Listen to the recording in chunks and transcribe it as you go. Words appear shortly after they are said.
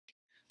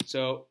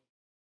So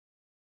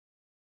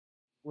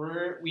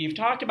we've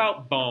talked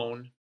about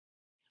bone.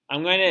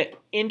 I'm going to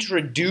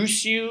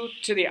introduce you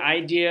to the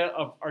idea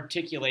of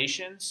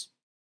articulations.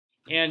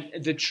 And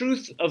the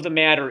truth of the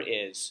matter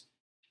is,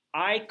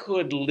 I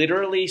could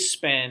literally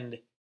spend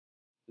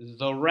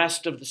the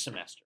rest of the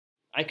semester.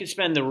 I could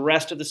spend the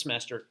rest of the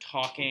semester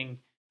talking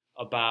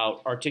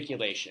about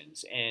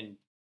articulations and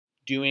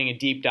doing a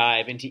deep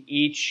dive into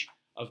each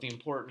of the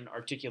important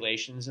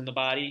articulations in the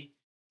body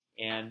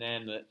and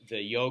then the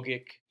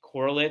yogic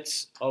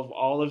correlates of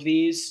all of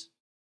these.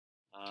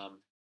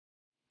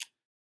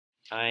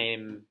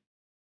 I'm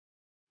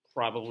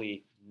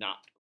probably not.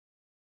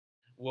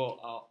 Well,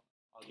 I'll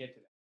get to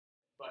that.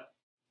 But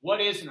what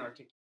is an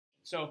articulation?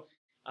 So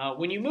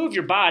when you move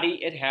your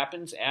body, it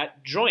happens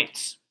at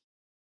joints.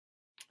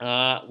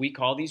 We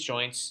call these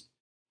joints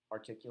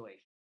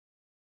articulations.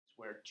 It's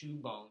where two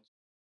bones,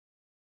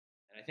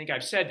 and I think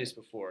I've said this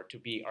before, to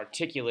be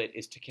articulate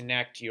is to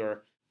connect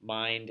your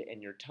mind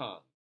and your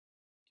tongue.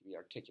 To be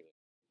articulate,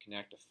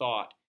 connect a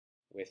thought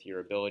with your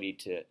ability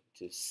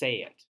to say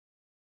it.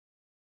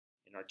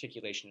 An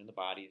articulation in the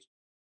body is.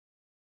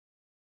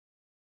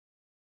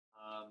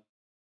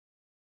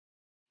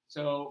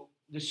 So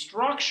the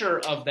structure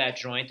of that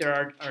joint,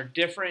 there are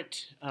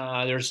different,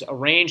 there's a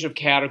range of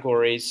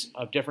categories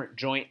of different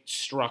joint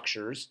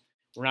structures.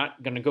 We're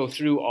not going to go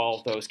through all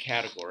of those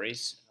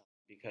categories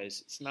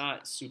because it's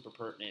not super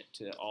pertinent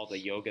to all the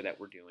yoga that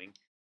we're doing.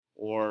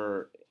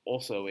 Or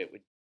also it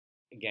would,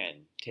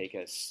 again, take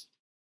us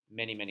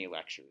many, many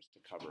lectures to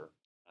cover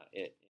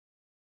it in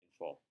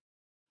full.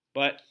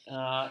 But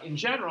in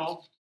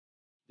general,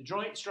 the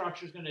joint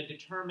structure is going to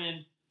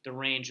determine the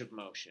range of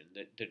motion,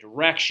 the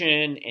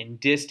direction and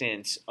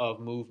distance of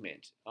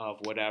movement of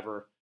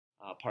whatever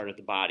part of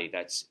the body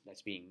that's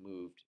being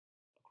moved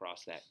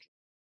across that.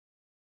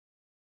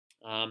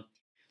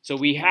 So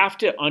we have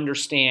to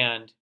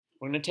understand,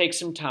 we're going to take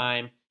some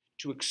time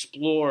to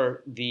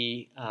explore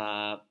the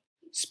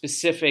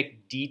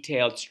specific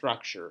detailed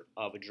structure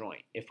of a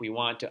joint if we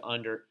want to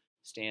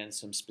understand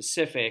some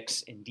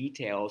specifics and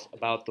details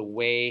about the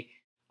way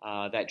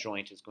that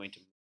joint is going to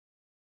move.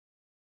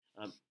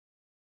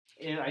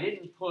 And I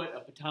didn't put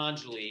a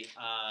Patanjali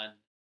on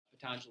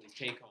Patanjali's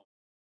take-home.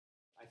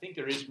 I think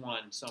there is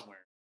one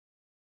somewhere.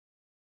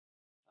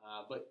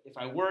 But if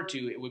I were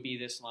to, it would be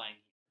this line,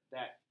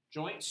 that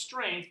joint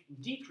strength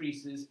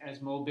decreases as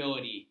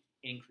mobility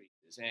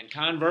increases. And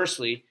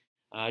conversely,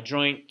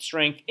 joint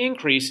strength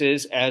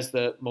increases as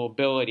the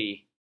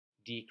mobility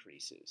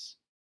decreases.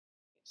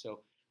 So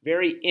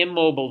very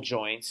immobile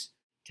joints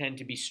tend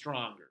to be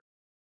stronger.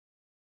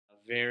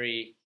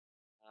 Very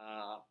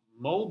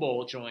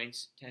mobile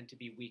joints tend to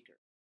be weaker.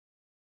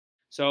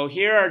 So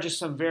here are just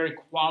some very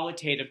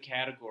qualitative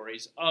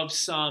categories of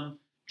some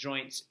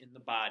joints in the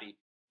body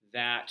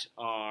that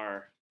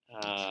are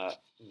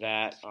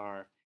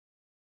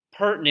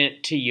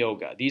pertinent to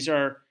yoga. These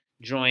are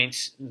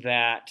joints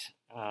that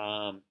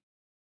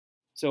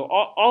so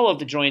all of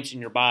the joints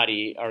in your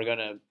body are going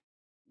to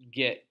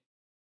get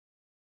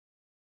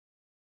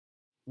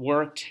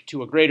worked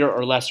to a greater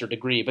or lesser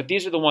degree, but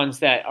these are the ones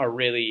that are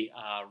really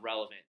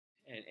relevant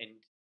and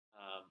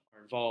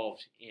are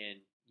involved in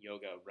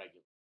yoga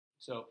regularly.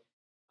 So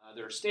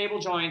there are stable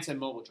joints and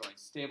mobile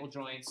joints. Stable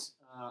joints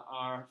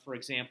are, for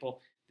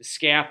example, the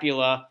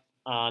scapula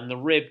on the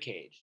rib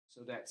cage.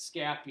 So that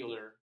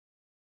scapular,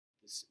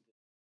 the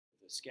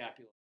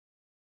scapula,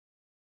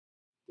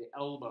 the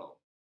elbow,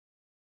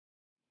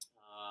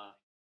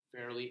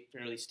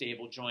 fairly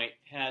stable joint,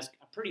 has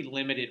a pretty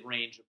limited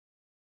range of.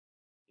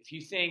 If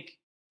you think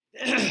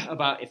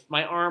about if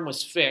my arm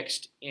was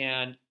fixed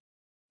and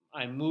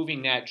I'm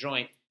moving that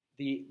joint,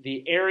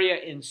 the area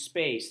in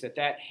space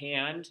that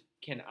hand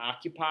can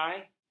occupy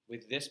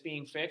with this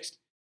being fixed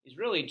is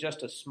really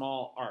just a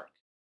small arc,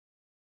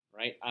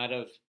 right, out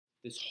of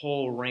this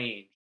whole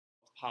range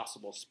of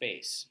possible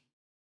space.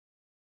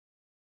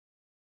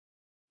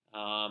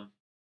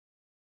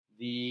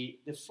 The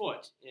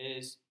foot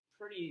is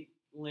pretty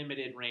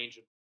limited range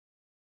of.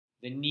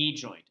 The knee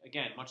joint,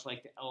 again, much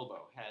like the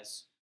elbow,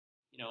 has,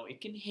 it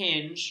can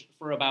hinge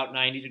for about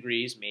 90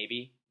 degrees,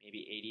 maybe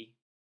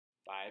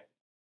 85,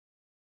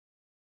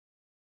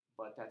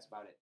 but that's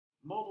about it.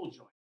 Mobile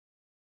joint.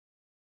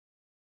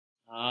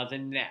 The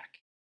neck.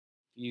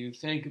 If you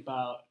think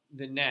about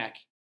the neck,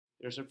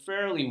 there's a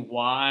fairly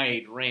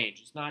wide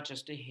range. It's not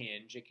just a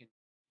hinge. It can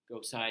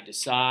go side to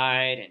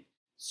side and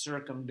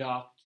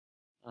circumduct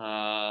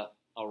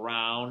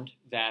around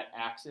that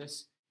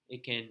axis.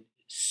 It can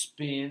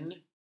spin,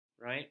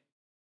 right?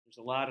 There's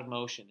a lot of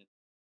motion.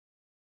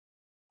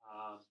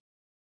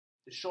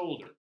 The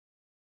shoulder.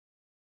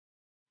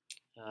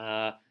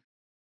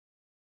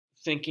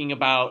 Thinking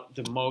about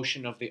the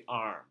motion of the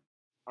arm.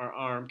 Our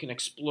arm can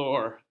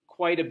explore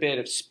quite a bit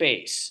of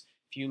space.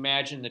 If you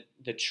imagine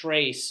the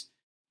trace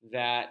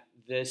that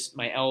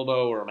my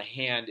elbow or my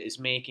hand is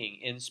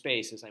making in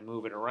space as I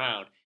move it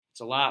around,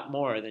 it's a lot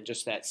more than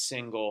just that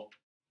single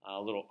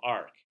little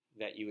arc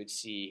that you would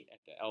see at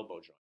the elbow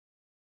joint.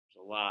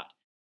 There's a lot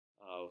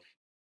of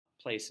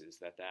places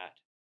that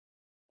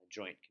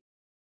joint.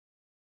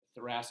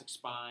 The thoracic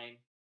spine,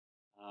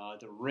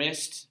 the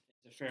wrist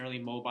is a fairly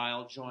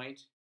mobile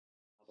joint,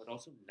 but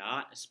also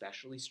not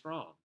especially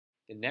strong.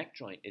 The neck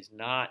joint is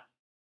not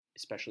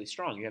especially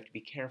strong. You have to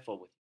be careful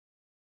with it.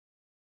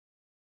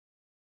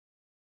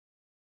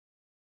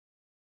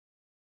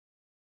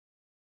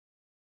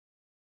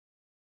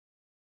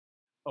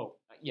 Oh,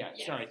 yeah,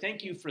 sorry.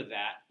 Thank you for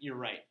that. You're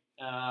right.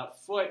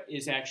 Foot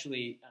is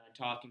actually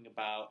talking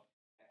about,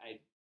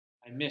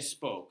 I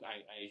misspoke.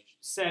 I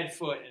said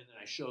foot and then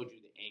I showed you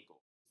the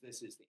ankle.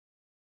 This is the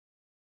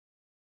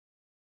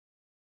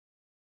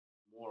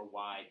more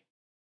wide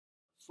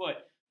foot.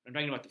 When I'm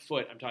talking about the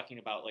foot, I'm talking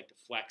about like the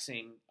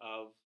flexing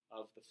of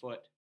the foot.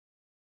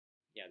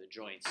 Yeah, the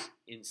joints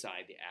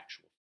inside the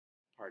actual.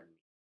 Pardon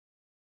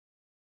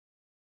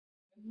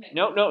me. Okay.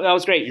 No, that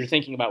was great. You're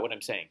thinking about what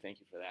I'm saying. Thank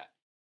you for that.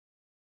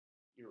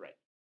 You're right.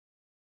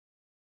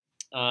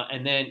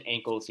 And then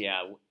ankles,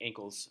 yeah,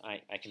 ankles.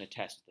 I can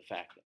attest to the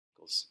fact that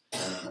ankles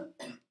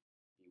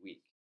be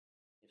weak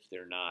if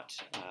they're not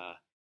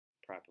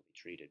properly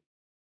treated.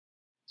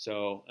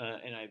 So,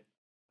 and I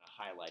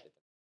highlighted them.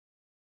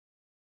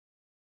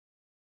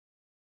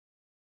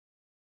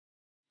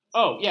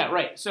 Oh, yeah,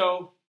 right.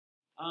 So,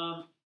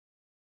 I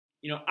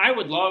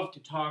would love to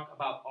talk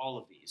about all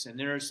of these, and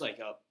there's like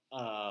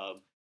a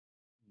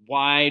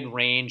wide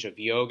range of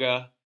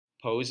yoga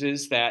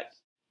poses that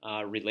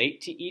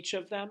relate to each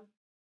of them,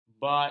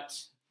 but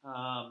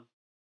I'm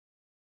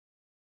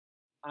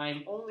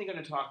only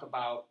going to talk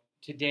about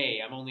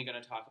today. I'm only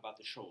going to talk about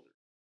the shoulder,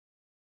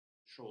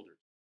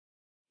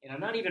 and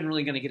I'm not even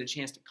really going to get a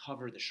chance to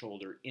cover the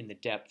shoulder in the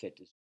depth it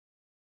deserves.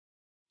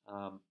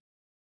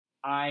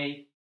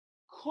 I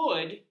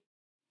could,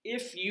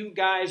 if you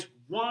guys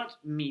want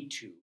me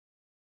to,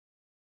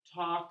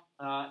 talk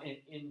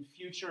in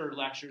future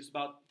lectures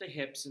about the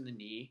hips and the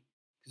knee,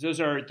 because those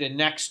are the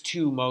next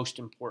two most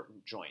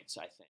important joints,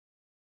 I think.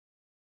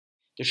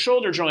 The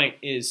shoulder joint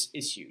is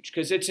huge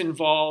because it's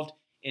involved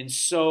in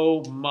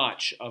so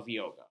much of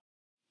yoga,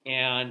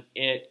 and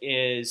it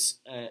is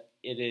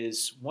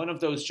one of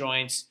those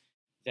joints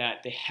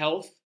that the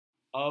health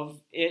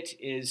of it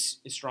is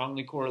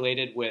strongly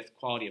correlated with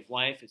quality of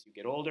life as you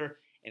get older,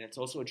 and it's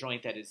also a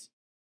joint that is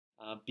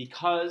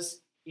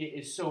because it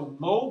is so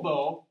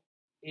mobile,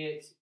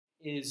 it's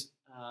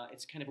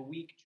kind of a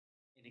weak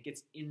joint, and it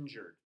gets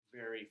injured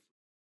very.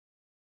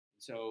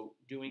 So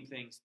doing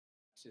things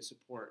to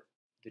support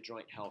the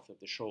joint health of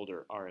the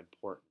shoulder are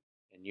important,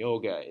 and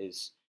yoga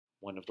is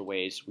one of the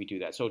ways we do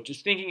that. So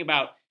just thinking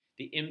about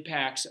the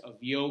impacts of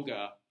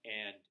yoga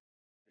and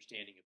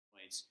understanding of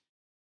joints,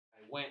 I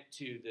went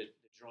to the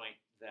joint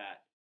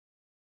that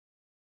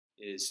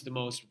is the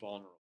most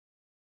vulnerable.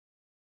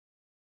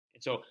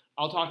 And so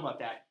I'll talk about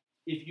that.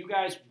 If you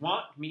guys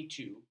want me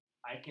to,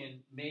 I can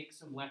make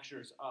some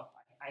lectures up.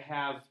 I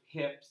have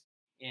hips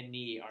and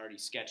knee already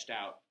sketched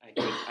out.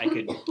 I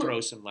could throw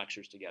some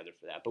lectures together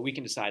for that, but we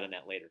can decide on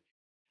that later.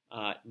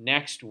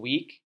 Next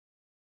week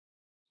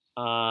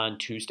on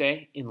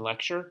Tuesday in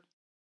lecture,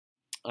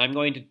 I'm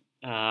going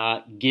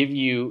to give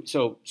you,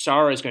 so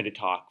Sarah is going to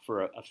talk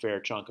for a fair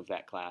chunk of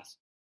that class,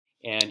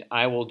 and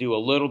I will do a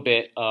little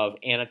bit of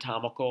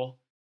anatomical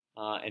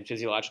and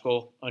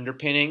physiological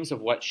underpinnings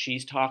of what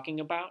she's talking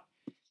about.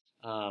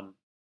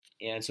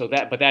 And so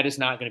but that is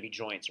not going to be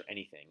joints or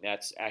anything.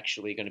 That's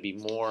actually going to be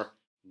more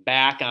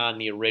back on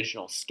the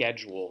original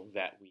schedule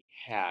that we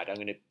had. I'm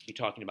going to be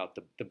talking about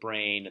the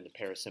brain and the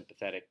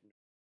parasympathetic.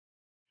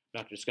 I'm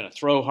not just going to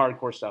throw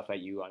hardcore stuff at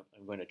you.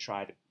 I'm going to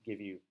try to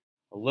give you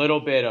a little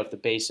bit of the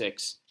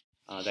basics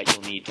that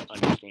you'll need to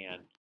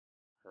understand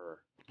her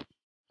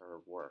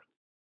work.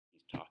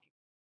 He's talking.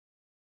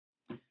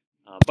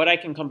 But I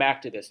can come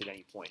back to this at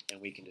any point,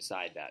 and we can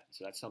decide that.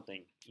 So that's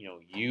something,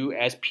 you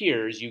as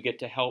peers, you get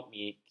to help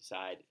me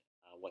decide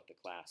what the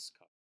class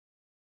covers.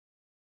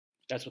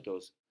 That's what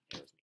those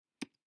arrows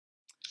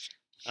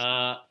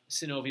mean.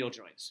 Synovial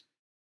joints.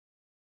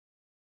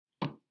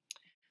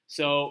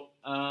 So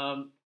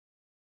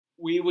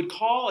we would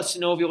call a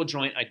synovial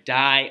joint a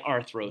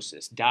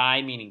diarthrosis.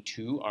 Di meaning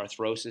two,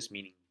 arthrosis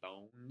meaning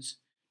bones.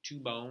 Two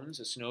bones.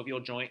 A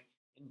synovial joint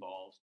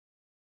involves.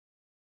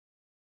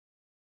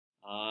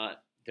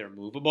 They're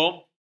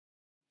movable,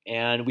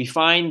 and we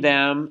find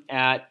them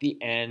at the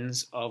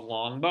ends of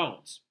long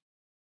bones.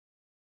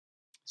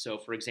 So,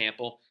 for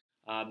example,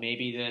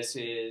 maybe this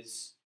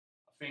is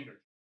a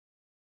finger.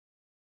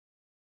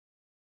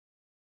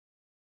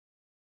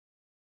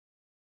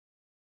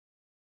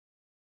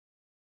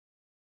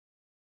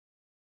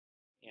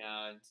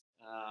 And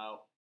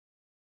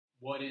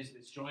what is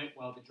this joint?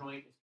 Well, the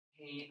joint is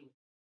contained with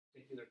a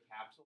particular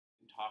capsule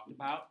we talked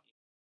about.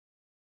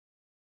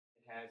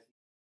 It has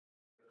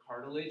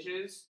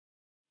cartilages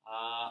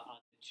on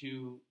the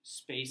two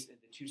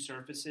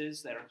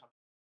surfaces that are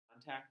coming in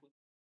contact with.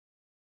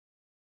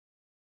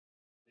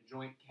 The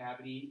joint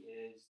cavity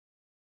is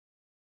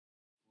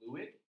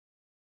fluid.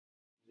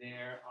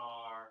 There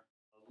are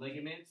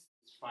ligaments,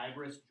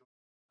 fibrous joint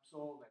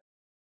capsule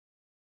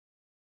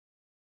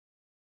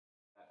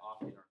that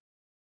often are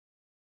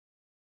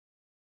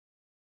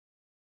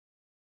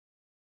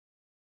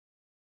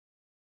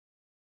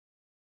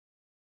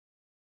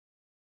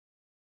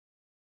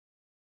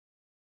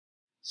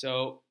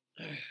So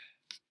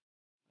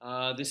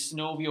the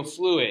synovial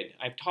fluid,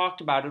 I've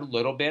talked about it a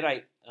little bit.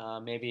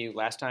 Maybe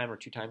last time or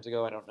 2 times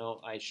ago, I don't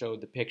know. I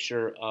showed the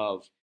picture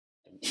of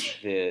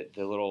the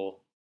little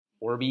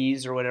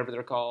Orbeez or whatever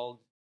they're called,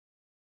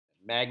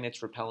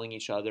 magnets repelling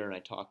each other, and I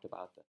talked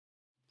about the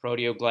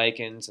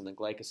proteoglycans and the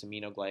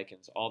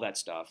glycosaminoglycans, all that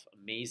stuff.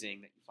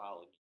 Amazing that you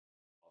followed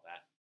all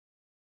that.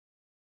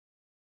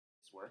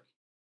 This work.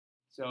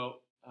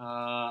 So,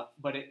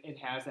 but it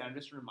has that. I'm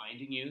just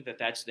reminding you that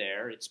that's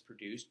there. It's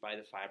produced by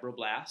the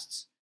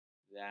fibroblasts.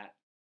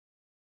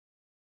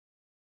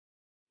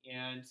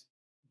 And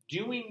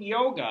doing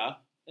yoga.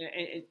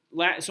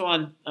 So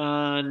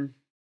on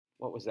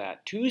what was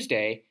that,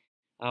 Tuesday?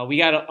 We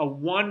got a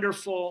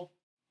wonderful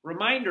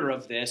reminder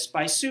of this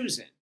by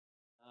Susan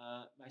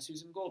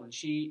Golden.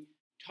 She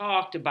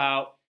talked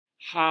about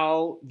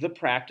how the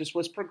practice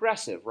was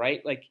progressive,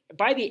 right? Like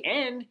by the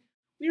end,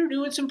 we were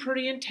doing some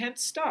pretty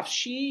intense stuff.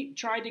 She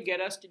tried to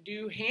get us to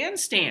do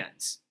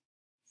handstands.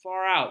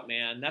 Far out,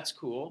 man. That's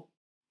cool.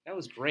 That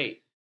was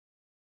great.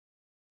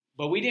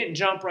 But we didn't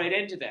jump right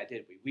into that,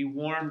 did we? We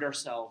warmed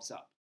ourselves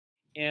up.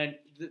 And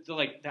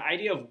the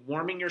idea of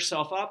warming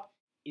yourself up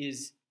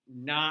is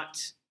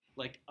not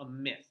like a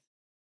myth.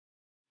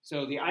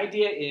 So the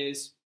idea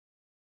is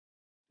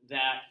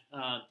that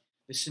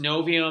the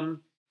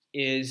synovium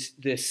is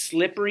the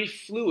slippery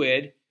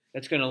fluid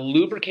that's going to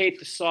lubricate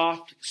the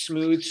soft,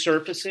 smooth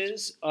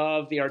surfaces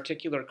of the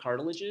articular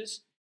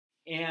cartilages.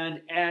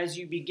 And as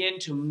you begin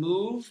to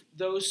move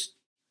those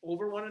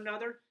over one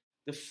another,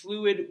 the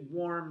fluid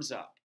warms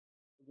up.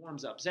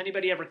 Has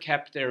anybody ever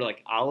kept their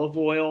like olive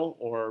oil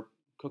or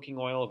cooking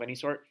oil of any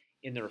sort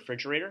in the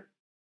refrigerator?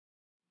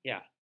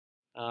 Yeah,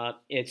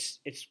 it's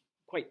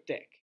quite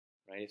thick,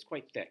 right? It's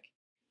quite thick.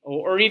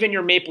 Or even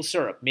your maple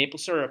syrup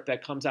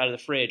that comes out of the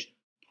fridge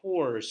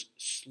pours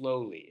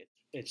slowly.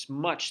 It's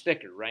much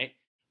thicker, right?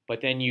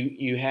 But then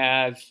you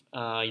have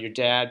your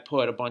dad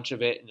put a bunch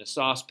of it in a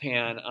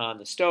saucepan on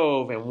the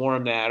stove and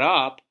warm that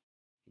up.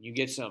 You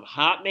get some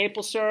hot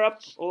maple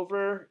syrup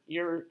over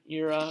your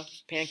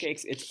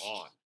pancakes. It's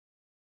on,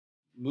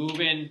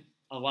 moving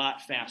a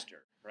lot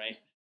faster, right?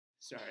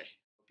 Sorry,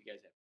 hope you guys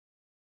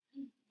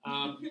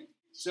have.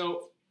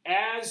 So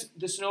as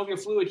the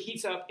synovial fluid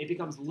heats up, it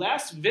becomes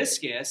less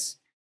viscous,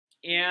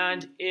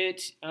 and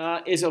it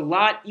is a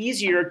lot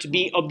easier to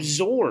be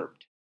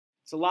absorbed.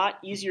 It's a lot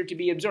easier to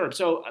be absorbed.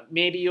 So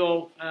maybe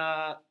you'll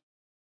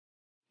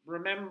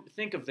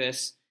think of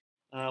this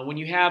when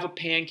you have a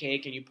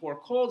pancake and you pour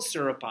cold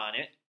syrup on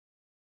it.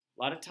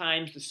 A lot of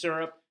times the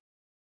syrup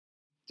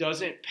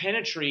doesn't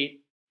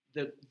penetrate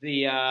the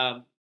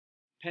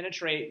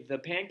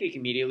pancake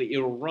immediately.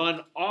 It'll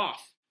run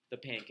off the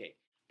pancake.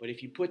 But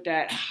if you put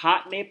that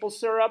hot maple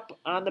syrup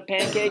on the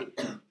pancake,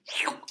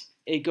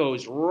 it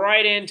goes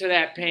right into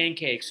that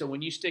pancake. So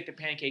when you stick the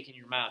pancake in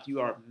your mouth, you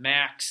are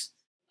max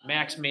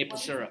maple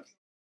syrup.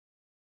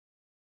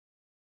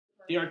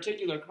 The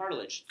articular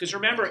cartilage. Because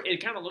remember,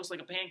 it kind of looks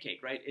like a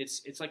pancake, right?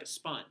 It's like a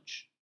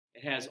sponge.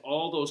 It has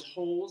all those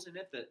holes in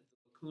it, the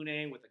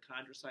lacunae with the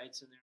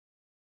chondrocytes in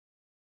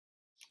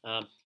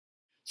there.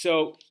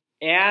 So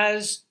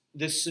as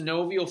the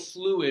synovial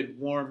fluid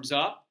warms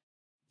up,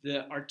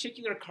 the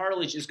articular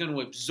cartilage is going to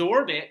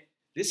absorb it.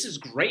 This is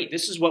great.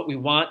 This is what we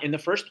want in the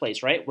first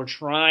place, right? We're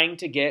trying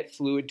to get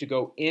fluid to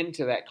go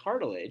into that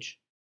cartilage.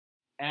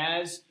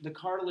 As the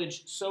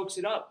cartilage soaks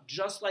it up,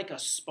 just like a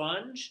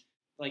sponge,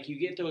 like you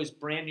get those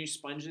brand new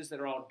sponges that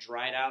are all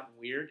dried out and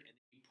weird, and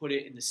you put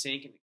it in the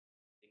sink and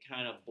they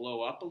kind of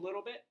blow up a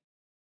little bit.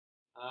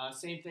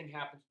 Same thing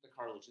happens with the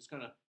cartilage. It's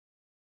gonna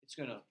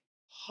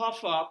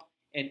puff up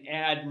and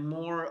add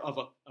more of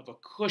a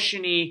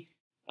cushiony,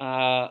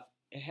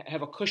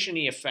 have a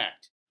cushiony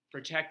effect,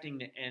 protecting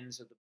the ends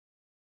of the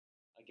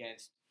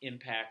against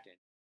impact and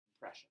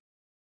compression.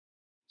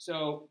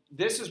 So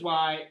this is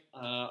why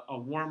a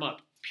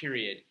warm-up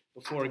period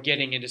before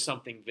getting into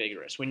something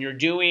vigorous. When you're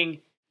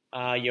doing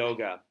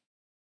yoga,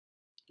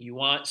 you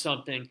want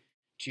something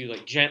to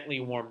like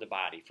gently warm the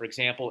body. For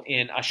example,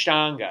 in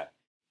Ashtanga,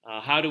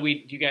 do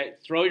you guys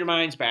throw your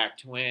minds back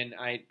to when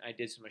I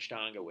did some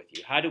Ashtanga with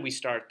you? How did we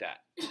start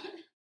that?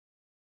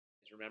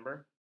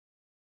 Remember?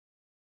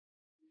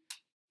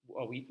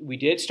 Well, we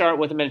did start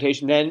with a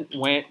meditation. Then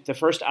the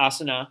first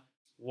asana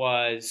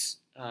was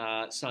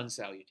sun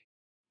salutation.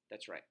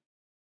 That's right.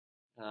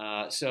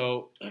 And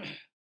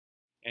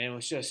it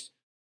was just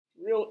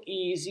real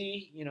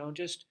easy,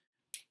 just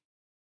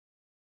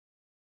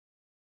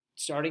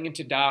starting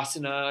into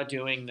Tadasana,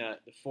 doing the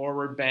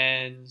forward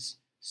bends,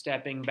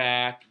 stepping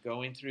back,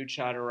 going through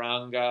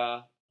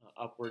Chaturanga,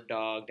 upward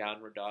dog,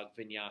 downward dog,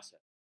 vinyasa.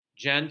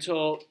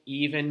 Gentle,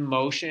 even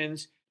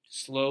motions,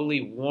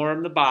 slowly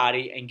warm the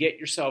body and get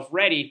yourself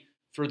ready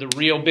for the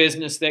real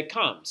business that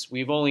comes.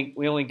 We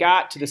only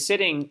got to the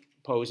sitting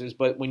poses,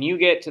 but when you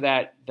get to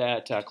that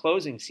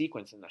closing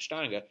sequence in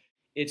Ashtanga,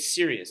 it's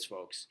serious,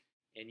 folks.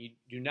 And you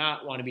do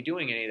not want to be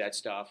doing any of that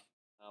stuff.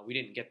 We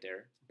didn't get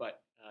there,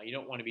 but you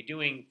don't want to be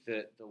doing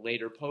the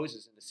later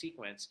poses in the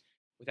sequence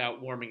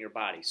without warming your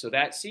body. So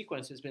that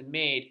sequence has been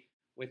made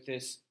with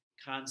this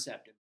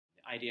concept, the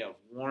idea of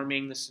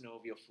warming the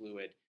synovial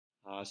fluid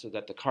so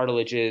that the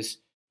cartilages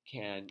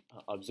can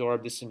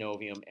absorb the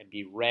synovium and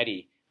be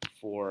ready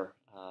for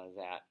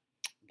that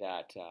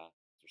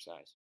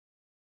exercise.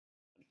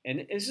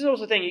 And this is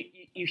also the thing,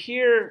 you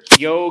hear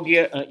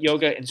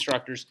yoga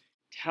instructors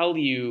tell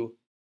you,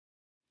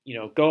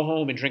 go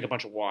home and drink a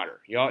bunch of water.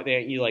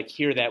 You like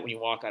hear that when you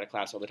walk out of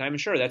class all the time.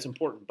 And sure, that's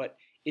important, but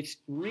it's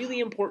really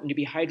important to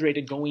be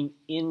hydrated going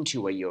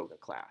into a yoga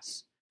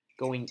class.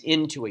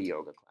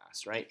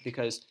 Right?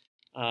 Because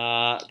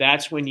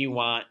that's when you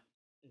want.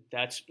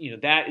 That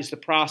is the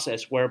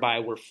process whereby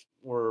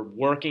we're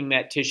working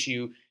that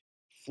tissue,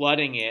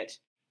 flooding it,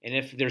 and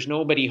if there's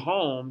nobody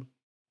home,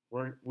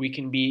 we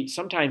can be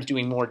sometimes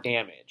doing more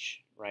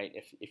damage, right?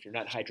 If you're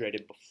not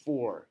hydrated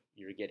before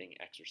you're getting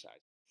exercise,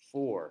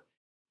 before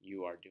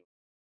you are doing.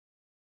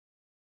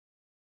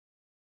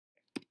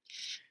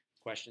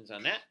 Questions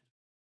on that?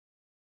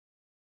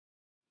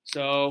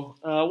 So,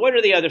 what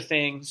are the other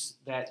things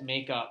that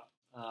make up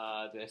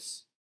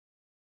these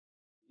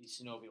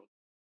synovial?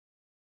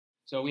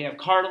 So we have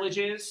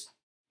cartilages.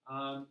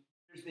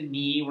 There's the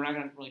knee. We're not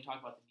going to really talk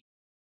about the knee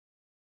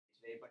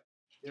today, but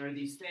there are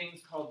these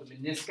things called the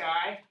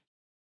menisci.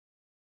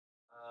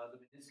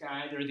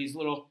 There are these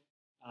little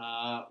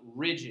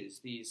ridges,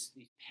 these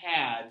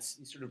pads,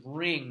 these sort of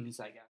rings,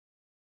 I guess,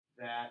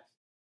 that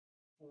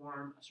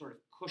form a sort of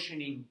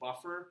cushioning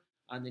buffer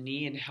on the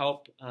knee and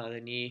help the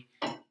knee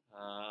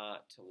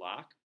to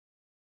lock.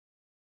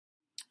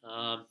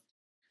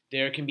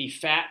 There can be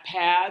fat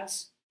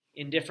pads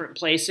in different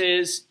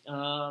places in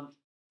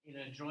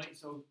a joint.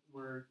 So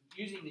we're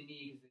using the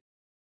knee because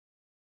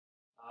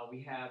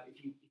we have,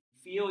 if you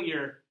feel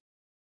your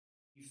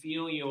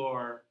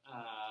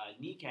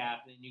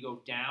kneecap, then you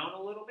go down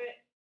a little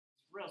bit.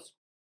 It's real square.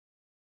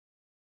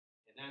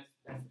 And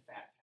that's the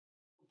fat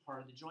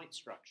part of the joint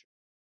structure.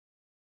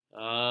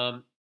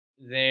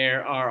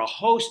 There are a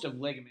host of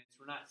ligaments.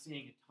 We're not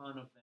seeing a ton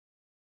of them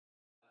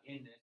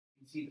in this. You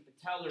can see the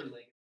patellar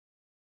ligament,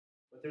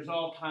 but there's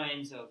all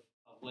kinds of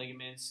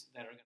ligaments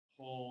that are going to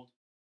hold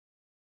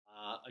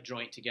a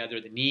joint together.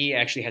 The knee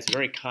actually has a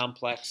very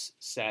complex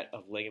set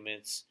of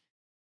ligaments.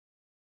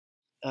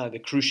 The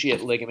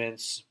cruciate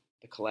ligaments,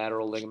 the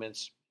collateral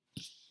ligaments.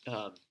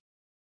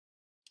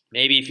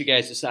 Maybe if you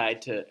guys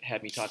decide to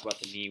have me talk about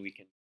the knee, we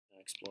can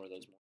explore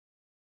those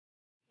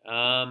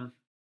more.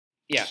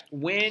 Yeah,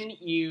 when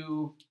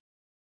you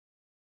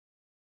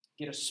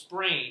get a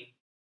sprain,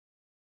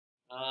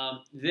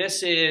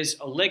 this is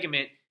a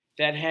ligament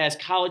that has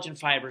collagen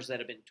fibers that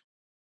have been torn.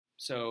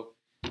 So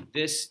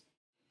this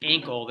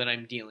ankle that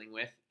I'm dealing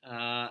with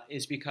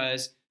is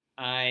because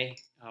I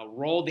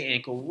rolled the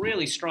ankle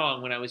really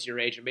strong when I was your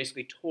age and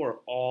basically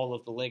tore all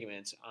of the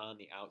ligaments on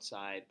the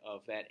outside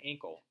of that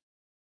ankle.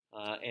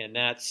 And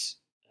that's,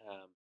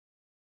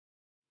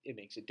 it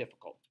makes it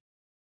difficult.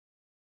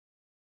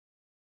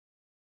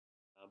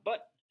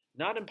 But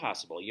not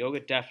impossible. Yoga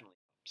definitely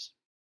helps.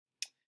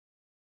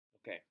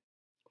 Okay,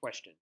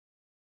 question.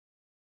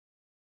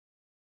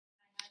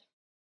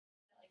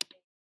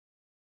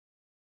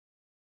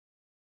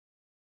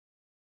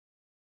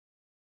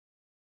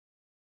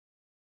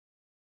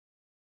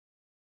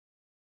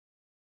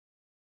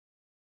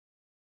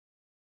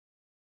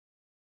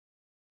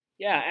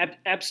 Yeah,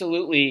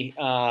 absolutely.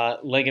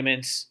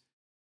 Ligaments,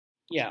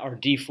 are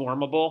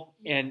deformable,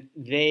 and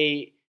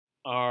they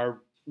are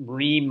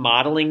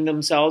remodeling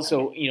themselves.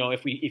 So,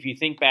 if you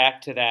think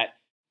back to that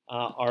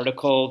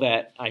article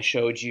that I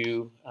showed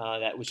you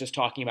that was just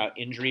talking about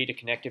injury to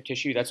connective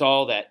tissue, that's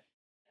all that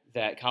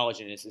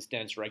collagen is, this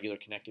dense, regular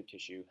connective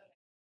tissue,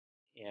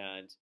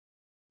 and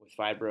with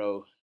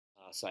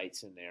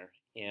fibrocytes in there.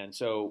 And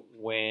so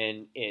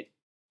when it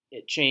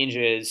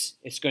changes,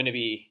 it's going to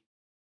be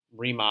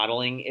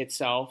remodeling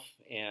itself,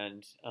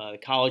 and the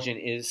collagen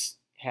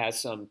has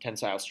some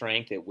tensile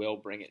strength. It will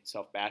bring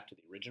itself back to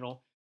the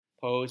original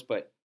pose,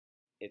 but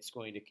it's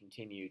going to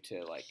continue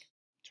to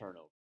turn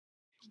over.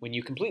 When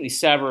you completely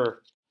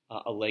sever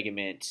a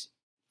ligament,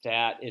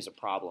 that is a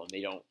problem.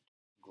 They don't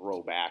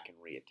grow back and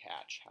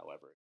reattach.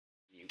 However,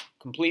 you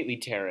completely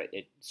tear it,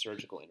 it's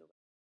surgical intervention.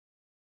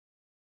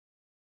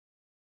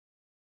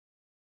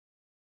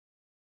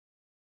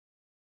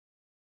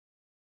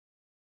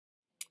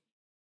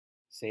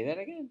 Say that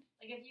again.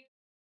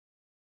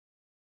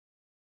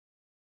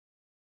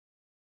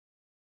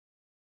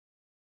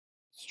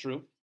 It's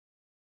true.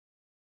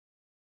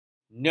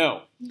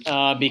 No,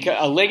 because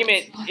a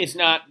ligament is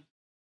not.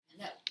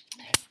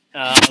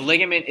 A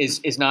ligament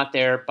is not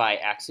there by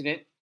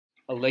accident.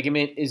 A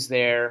ligament is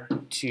there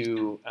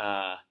to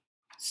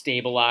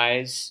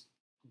stabilize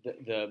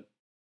the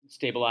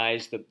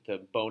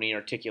bony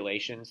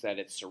articulations that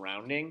it's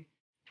surrounding,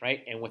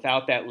 right? And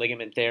without that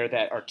ligament there,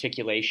 that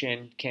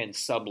articulation can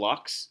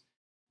sublux,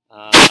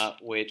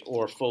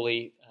 or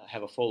fully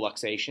have a full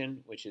luxation,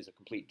 which is a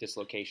complete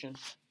dislocation,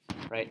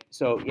 right?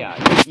 So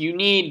yeah, you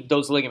need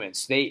those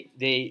ligaments.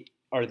 They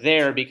are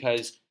there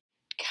because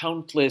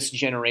countless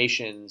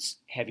generations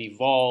have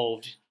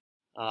evolved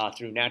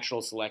through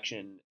natural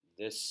selection.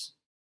 This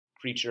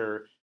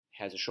creature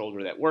has a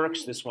shoulder that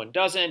works. This one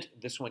doesn't.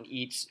 This one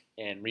eats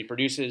and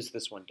reproduces.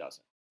 This one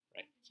doesn't.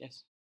 Right?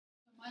 Yes.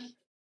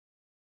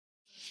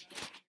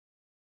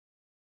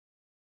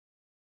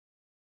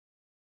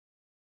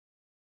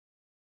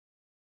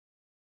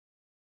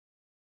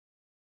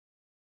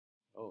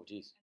 Oh,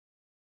 geez.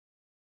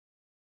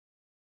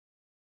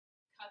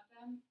 Cut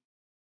them.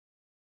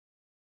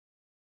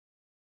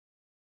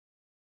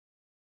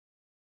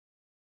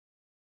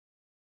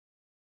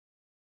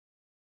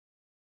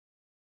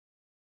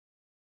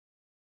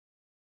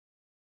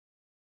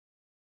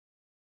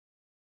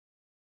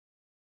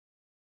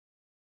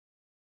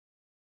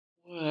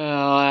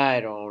 Well, I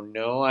don't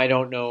know. I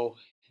don't know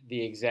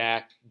the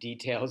exact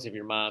details of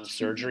your mom's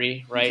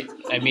surgery, right?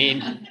 I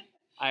mean,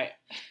 I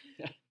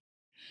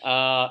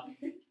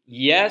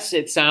yes,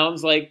 it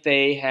sounds like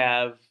they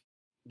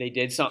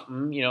did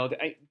something.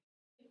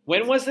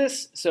 When was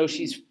this? So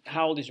she's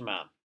how old is your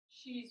mom?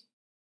 She's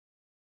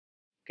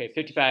Okay,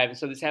 55.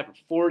 So this happened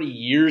 40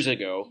 years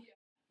ago.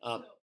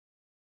 so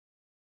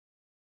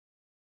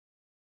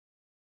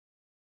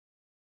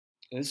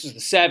This was the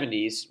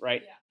 70s,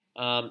 right?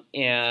 yeah.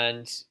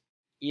 And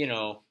you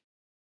know,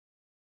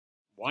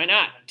 why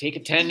not take a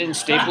tendon,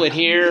 staple it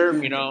here?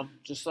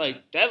 Just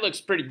like that looks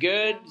pretty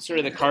good. Sort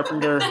of the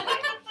carpenter.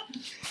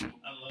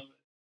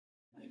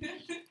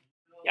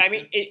 I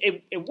mean,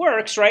 it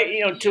works,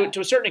 right? To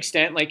a certain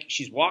extent. Like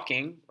she's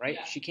walking, right?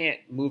 Yeah. She can't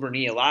move her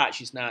knee a lot.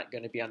 She's not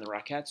going to be on the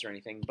Rockettes or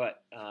anything,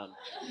 but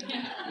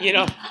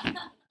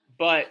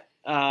but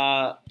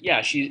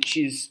yeah,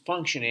 she's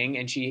functioning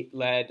and she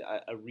led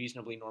a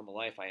reasonably normal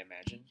life, I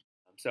imagine.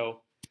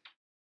 So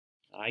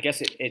I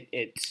guess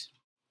it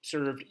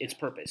served its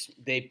purpose.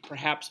 They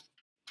perhaps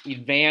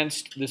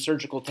advanced the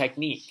surgical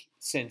technique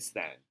since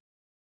then.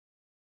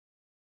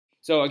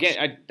 So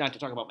again, not to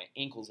talk about my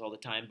ankles all the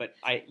time, but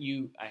I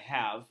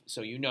have,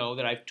 so you know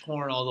that I've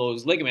torn all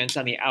those ligaments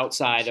on the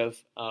outside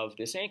of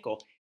this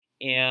ankle,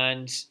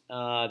 and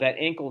that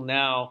ankle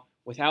now,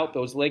 without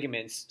those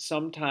ligaments,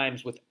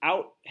 sometimes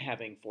without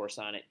having force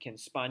on it, can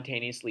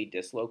spontaneously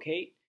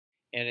dislocate,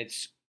 and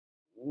it's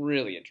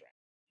really a drag.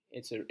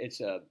 It's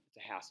a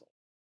hassle.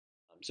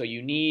 So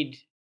you need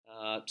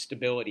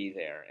stability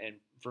there, and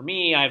for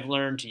me, I've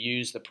learned to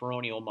use the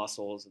peroneal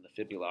muscles and the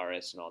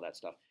fibularis and all that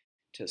stuff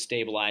to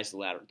stabilize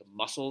the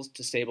muscles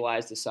to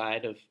stabilize the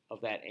side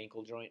of that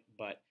ankle joint.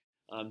 But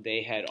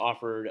they had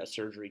offered a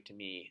surgery to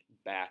me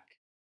back,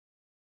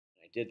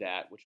 and I did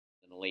that, which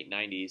was in the late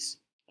 90s,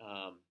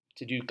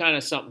 to do kind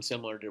of something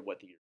similar to what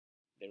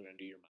they were going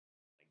to do your mind,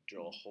 like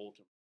drill a hole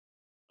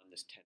on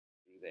this tendon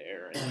through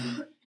there.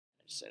 And I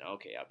just said,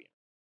 okay, I'll be.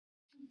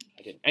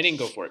 I didn't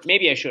go for it.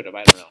 Maybe I should have.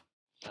 I don't know.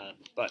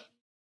 But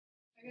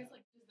I guess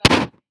like does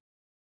that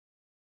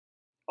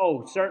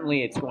oh,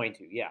 certainly it's going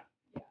to. Yeah,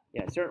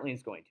 certainly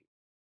it's going to.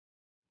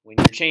 When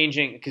you're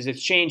changing, because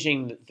it's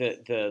changing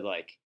the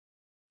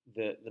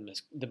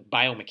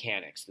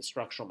biomechanics, the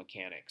structural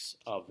mechanics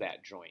of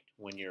that joint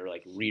when you're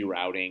like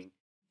rerouting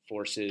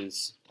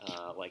forces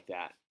like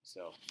that.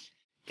 So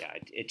yeah,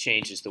 it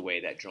changes the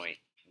way that joint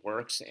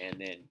works, and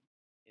then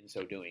in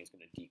so doing, it's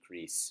going to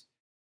decrease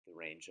the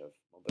range of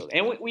mobility.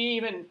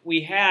 And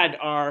we had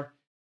our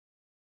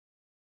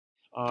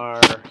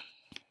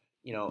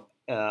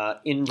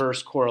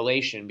inverse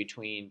correlation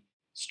between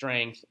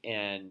strength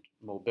and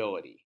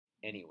mobility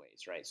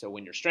anyways, right? So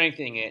when you're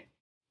strengthening it,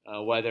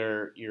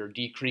 whether you're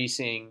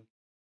decreasing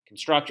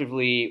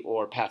constructively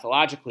or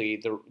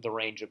pathologically the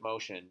range of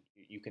motion,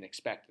 you can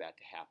expect that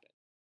to happen.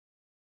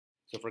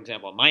 So for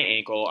example, on my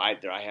ankle,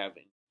 either I have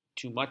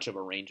too much of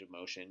a range of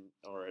motion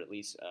or at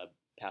least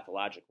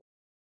pathological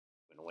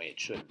in a way it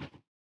shouldn't.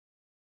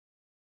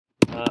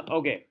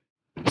 Okay,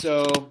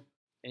 so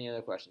any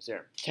other questions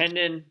there?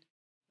 Tendons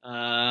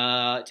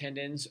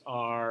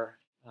are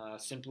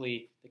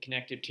simply the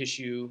connective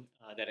tissue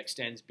that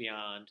extends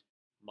beyond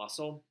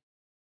muscle.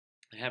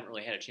 I haven't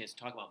really had a chance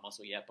to talk about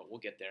muscle yet, but we'll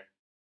get there.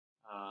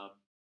 Um,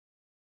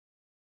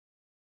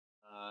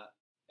 uh,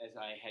 as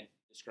I had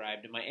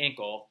described in my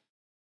ankle,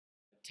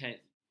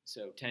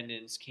 so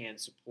tendons can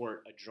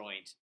support a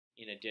joint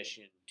in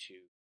addition to,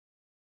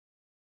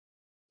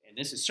 and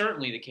this is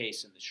certainly the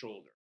case in the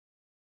shoulder.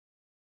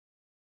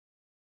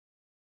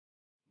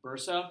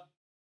 Bursa.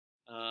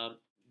 Um,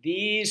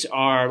 these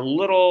are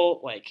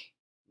little like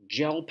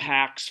gel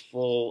packs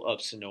full of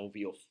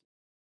synovial.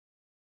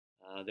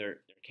 They're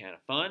kind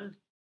of fun.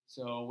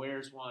 So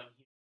where's one?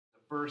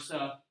 The bursa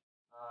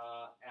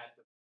at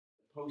the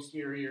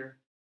posterior,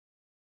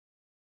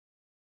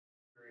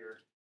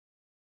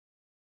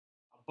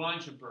 a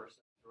bunch of bursa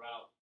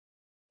throughout.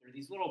 There are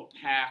these little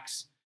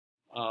packs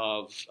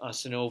of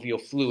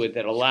synovial fluid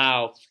that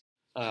allow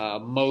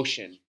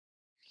motion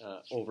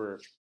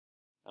over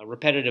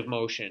repetitive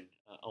motion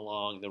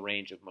along the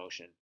range of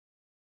motion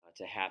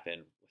to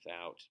happen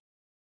without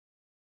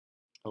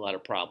a lot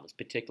of problems,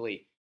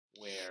 particularly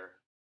where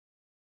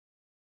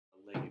a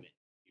ligament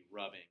be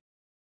rubbing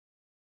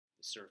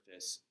the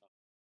surface.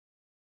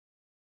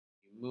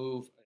 You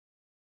move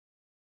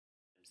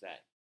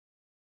that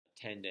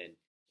tendon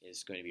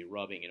is going to be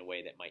rubbing in a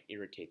way that might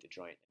irritate the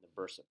joint, and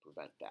the bursa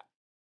prevent that.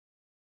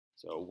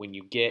 So when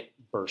you get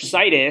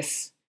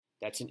bursitis,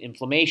 that's an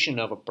inflammation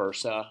of a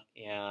bursa,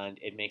 and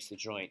it makes the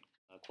joint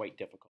quite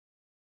difficult.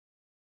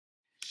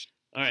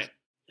 All right.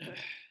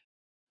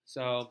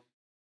 So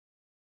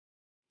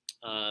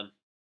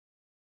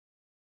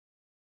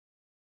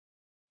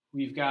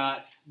we've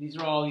got, these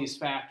are all these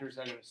factors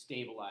that are going to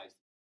stabilize.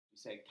 We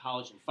say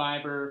collagen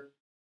fiber,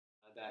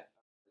 that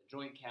the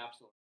joint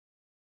capsule,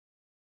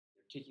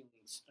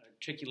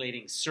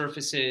 articulating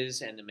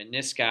surfaces, and the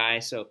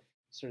menisci. So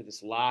sort of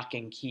this lock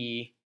and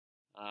key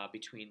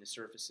between the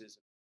surfaces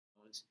of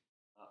the bones.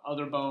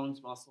 Other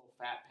bones, muscle,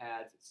 fat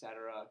pads,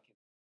 etc., can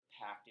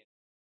pack in,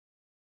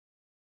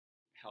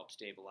 help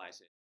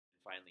stabilize it,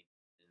 and finally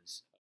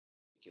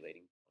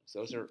articulating bones.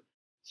 Those are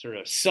sort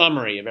of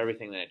summary of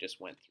everything that I just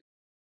went through,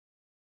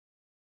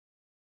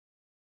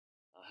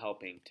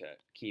 helping to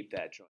keep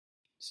that joint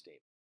stable.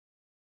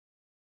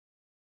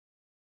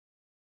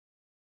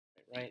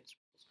 Right?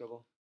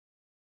 Scribble.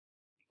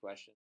 Any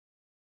questions?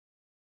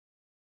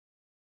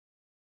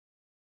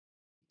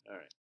 All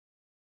right.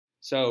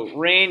 So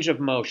range of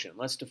motion.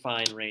 Let's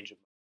define range of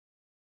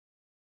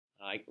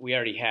motion. We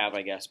already have,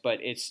 I guess, but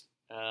it's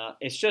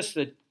just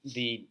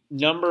the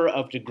number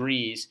of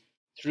degrees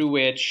through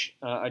which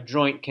a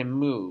joint can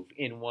move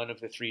in one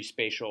of the three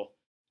spatial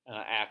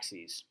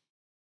axes.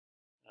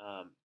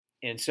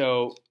 And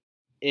so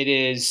it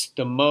is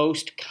the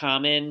most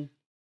common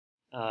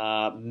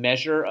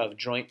measure of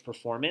joint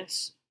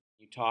performance.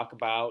 You talk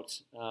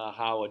about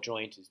how a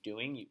joint is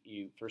doing.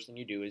 You first thing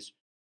you do is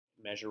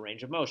measure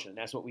range of motion. And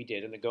that's what we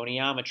did in the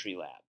goniometry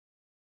lab.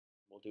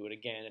 We'll do it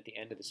again at the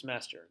end of the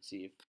semester and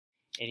see if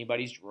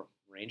anybody's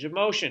range of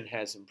motion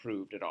has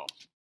improved at all.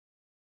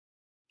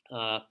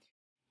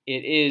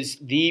 It is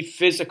the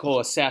physical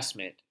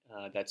assessment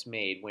that's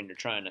made when you're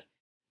trying to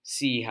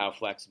see how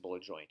flexible a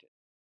joint is.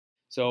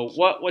 So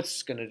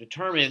what's going to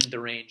determine the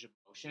range of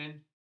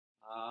motion?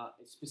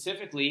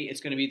 Specifically,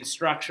 it's going to be the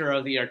structure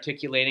of the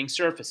articulating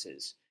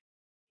surfaces.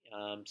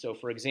 So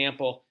for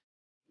example,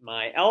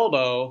 my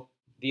elbow,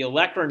 the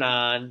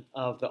olecranon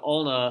of the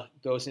ulna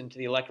goes into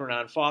the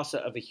olecranon fossa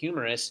of the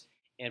humerus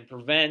and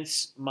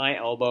prevents my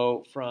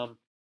elbow from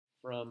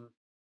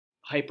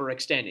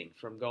hyperextending,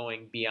 from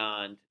going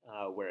beyond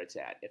where it's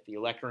at. If the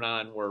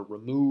olecranon were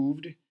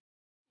removed,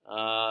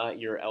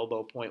 your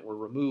elbow point were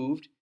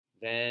removed,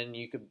 then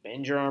you could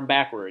bend your arm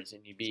backwards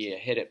and you'd be a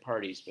hit at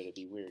parties, but it'd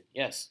be weird.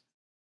 Yes?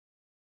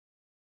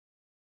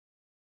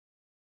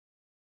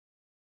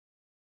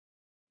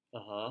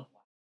 Uh-huh.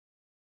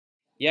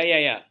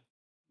 Yeah.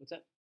 What's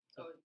that?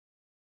 Oh,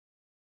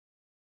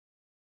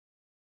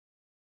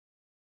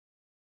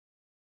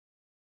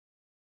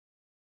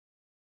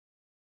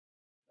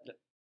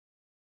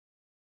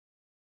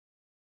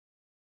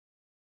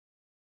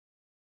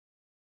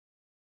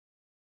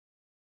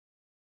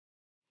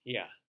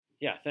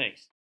 Yeah,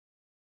 thanks.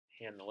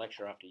 Hand the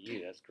lecture off to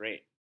you. That's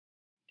great.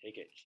 Take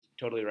it.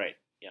 Totally right.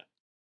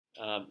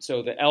 Yeah.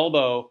 So the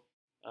elbow,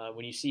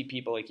 when you see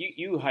people like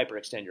you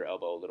hyperextend your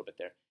elbow a little bit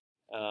there.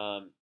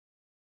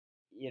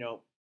 You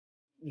know,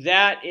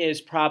 that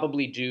is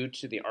probably due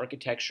to the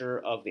architecture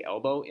of the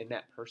elbow in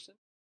that person.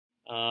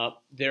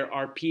 There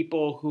are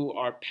people who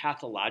are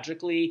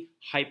pathologically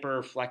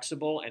hyper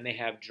flexible and they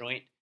have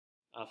joint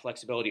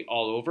flexibility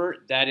all over.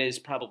 That is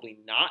probably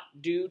not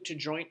due to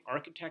joint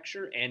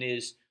architecture and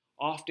is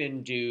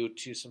often due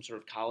to some sort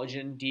of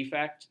collagen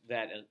defect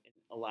that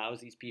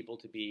allows these people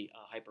to be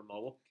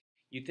hypermobile.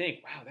 You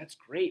think, wow, that's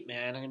great,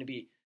 man. I'm going to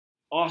be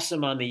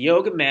awesome on the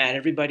yoga mat.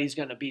 Everybody's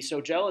going to be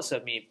so jealous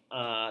of me.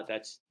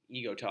 That's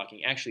ego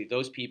talking. Actually,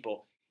 those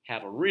people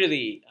have a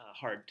really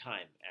hard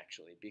time,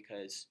 actually,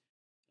 because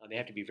they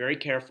have to be very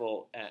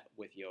careful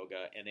with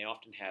yoga, and they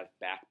often have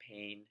back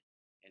pain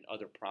and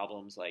other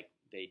problems like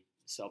they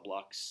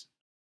sublux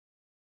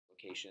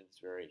locations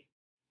very,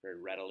 very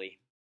readily.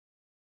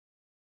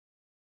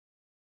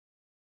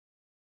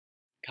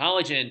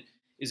 Collagen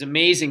is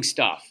amazing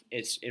stuff.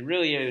 It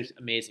really is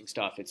amazing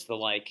stuff. It's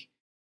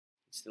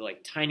the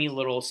tiny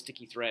little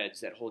sticky threads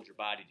that hold your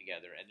body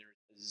together, and there's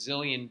a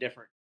zillion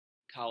different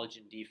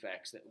collagen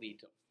defects that lead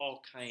to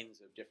all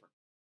kinds of different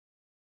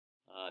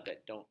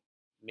that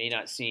may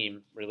not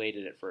seem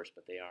related at first,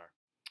 but they are.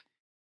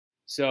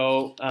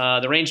 So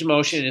the range of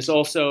motion is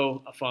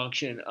also a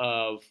function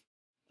of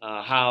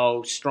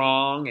how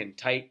strong and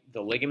tight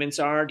the ligaments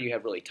are. Do you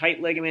have really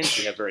tight ligaments?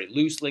 Do you have very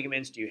loose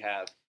ligaments? Do you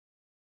have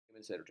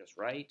ligaments that are just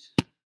right?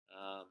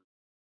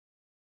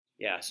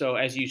 Yeah, so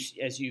as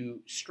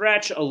you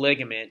stretch a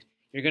ligament,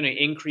 you're going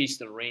to increase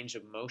the range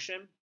of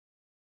motion.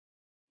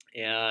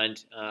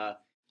 And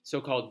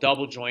so-called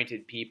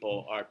double-jointed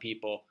people are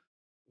people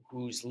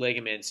whose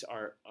ligaments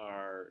are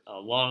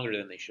longer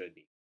than they should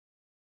be.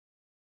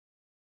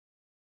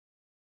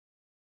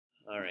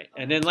 All right,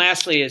 and then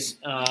lastly is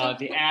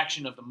the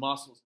action of the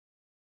muscles.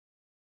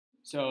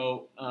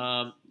 So,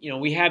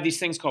 we have these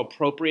things called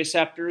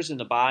proprioceptors in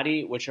the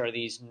body, which are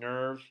these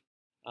nerve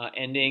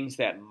endings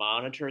that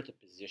monitor the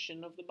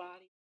position of the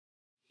body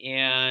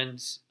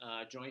and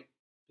joint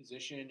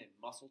position and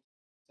muscle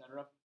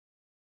etc.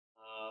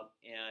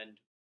 And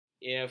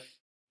if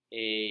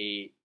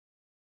a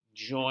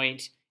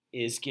joint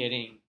is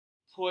getting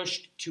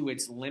pushed to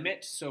its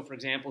limit, so for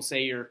example,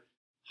 say you're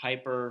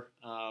hyper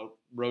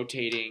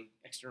rotating,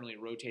 externally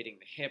rotating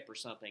the hip or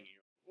something,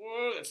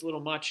 whoa, that's a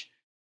little much.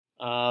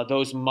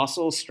 Those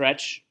muscle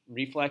stretch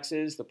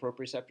reflexes, the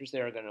proprioceptors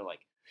there are going to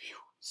like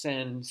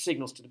send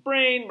signals to the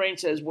brain. Brain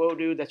says, whoa,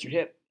 dude, that's your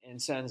hip,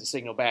 and sends a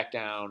signal back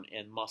down,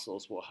 and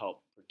muscles will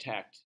help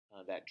protect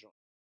that joint.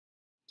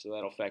 So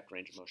that'll affect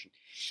range of motion.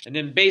 And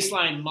then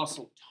baseline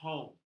muscle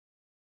tone.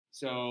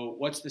 So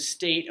what's the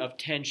state of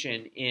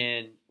tension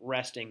in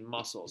resting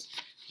muscles?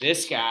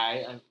 This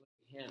guy, look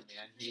at him,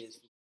 man.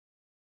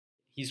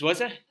 He's what's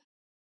that?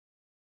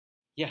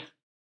 Yeah.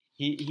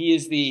 He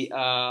is he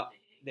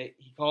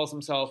calls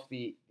himself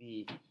the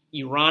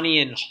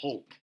Iranian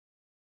Hulk.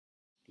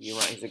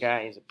 He's a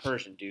guy, he's a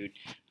Persian dude.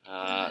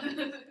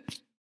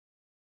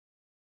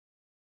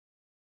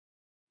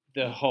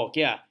 The Hulk,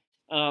 yeah.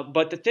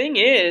 But the thing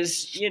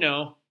is, he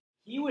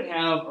would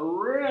have a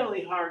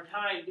really hard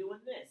time doing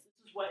this.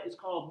 This is what is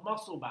called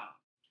muscle bound.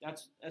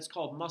 That's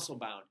called muscle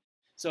bound.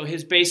 So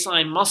his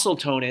baseline muscle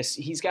tonus,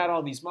 he's got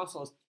all these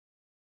muscles,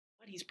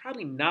 but he's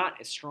probably not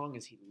as strong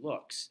as he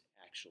looks,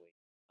 actually,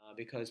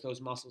 because those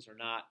muscles are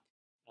not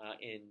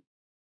in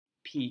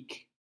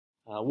peak.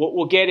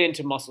 We'll get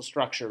into muscle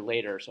structure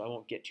later, so I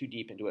won't get too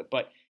deep into it.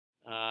 But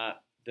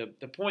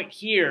the point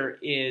here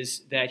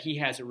is that he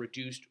has a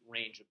reduced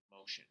range of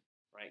motion,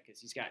 right?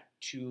 Because he's got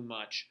too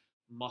much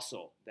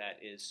muscle that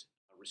is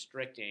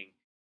restricting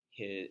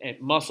his and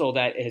muscle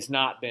that has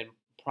not been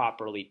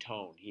properly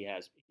toned.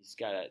 He's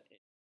got a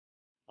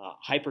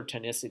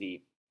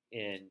hypertonicity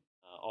in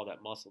all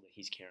that muscle that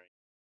he's carrying,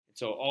 and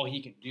so all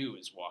he can do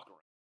is walk around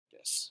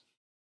like this,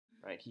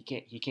 right? He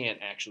can't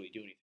actually do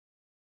anything.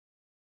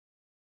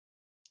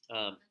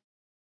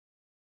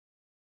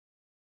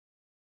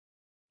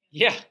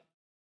 Yeah,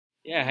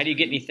 yeah. How do you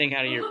get anything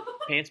out of your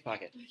pants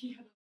pocket?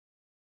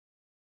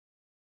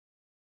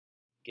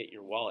 Get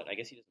your wallet. I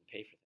guess he doesn't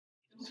pay for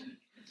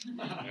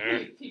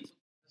that.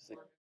 It's like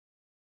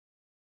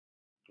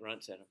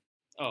grunts at him.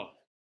 Oh,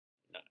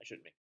 no, I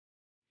shouldn't be.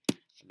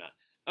 I'm not.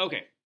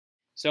 Okay.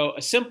 So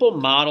a simple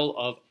model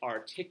of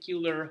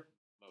articular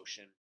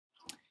motion.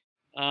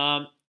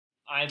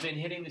 I've been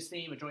hitting this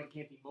theme: a joint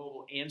can't be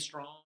mobile and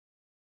strong.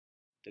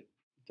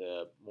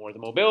 The more the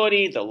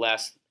mobility, the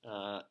less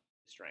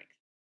strength.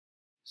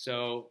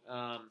 So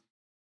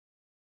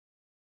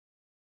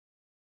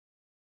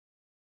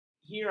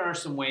here are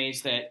some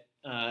ways that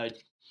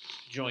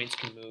joints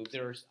can move.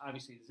 There's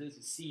obviously this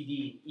is C,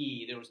 D, and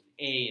E. There was an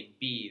A and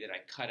B that I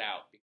cut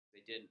out because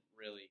they didn't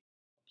really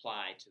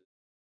apply to.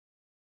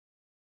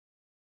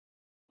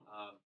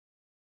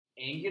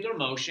 Angular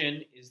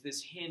motion is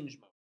this hinge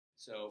motion.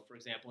 So, for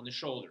example, in the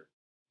shoulder,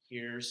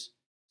 here's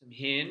some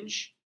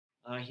hinge.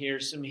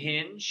 Here's some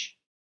hinge.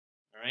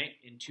 All right,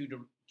 in two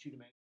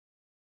dimensions.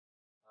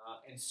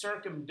 And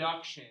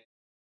circumduction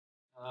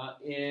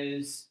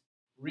is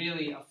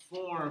really a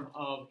form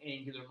of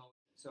angular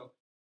motion. So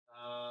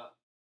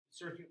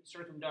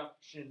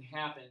circumduction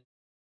happens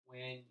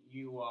when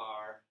you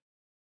are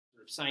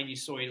sort of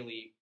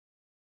sinusoidally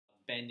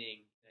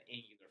bending the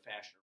angular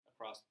fashion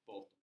across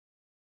both.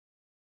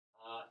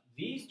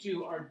 These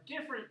two are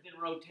different than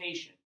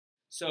rotation.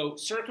 So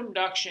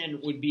circumduction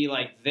would be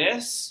like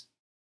this,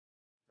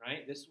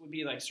 right? This would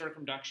be like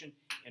circumduction,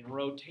 and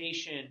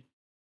rotation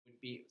would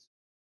be,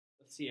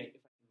 let's see if I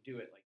can do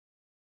it like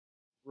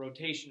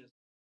rotation is,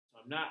 so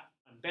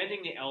I'm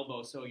bending the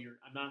elbow, so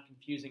I'm not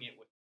confusing it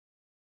with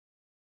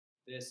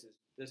this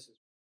is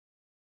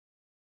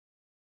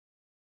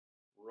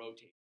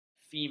rotating.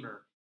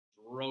 Femur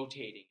is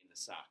rotating in the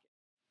socket.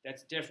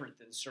 That's different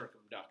than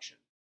circumduction.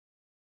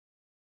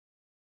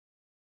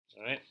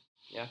 All right?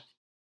 Yeah?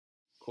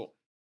 Cool.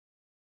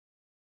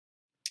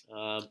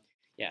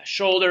 Yeah,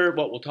 shoulder,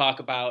 what we'll talk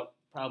about,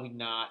 probably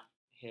not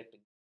hip.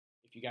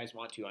 If you guys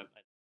want to,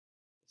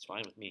 it's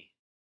fine with me.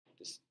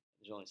 There's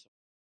only something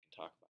I can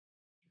talk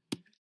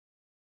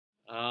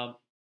about.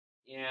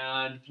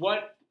 And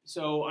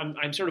so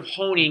I'm sort of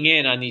honing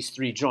in on these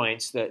three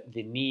joints, the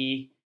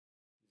knee,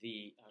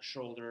 the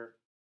shoulder,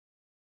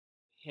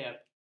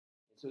 hip.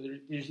 So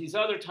there's these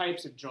other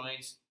types of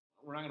joints.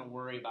 We're not going to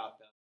worry about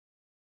them.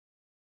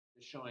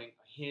 They're showing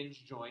a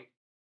hinge joint.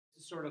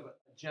 This is sort of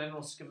a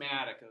general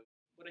schematic of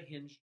what a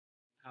hinge,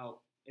 how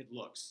it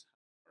looks,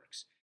 how it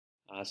works.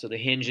 So the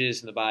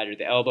hinges in the body are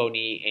the elbow,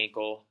 knee,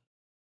 ankle,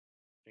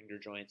 finger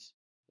joints.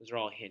 Those are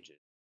all hinges.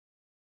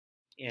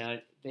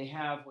 And they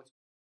have what's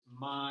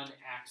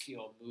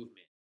monaxial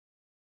movement.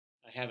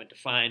 I haven't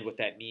defined what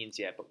that means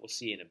yet, but we'll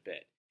see in a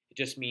bit. It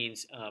just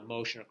means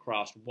motion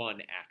across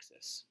one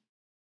axis.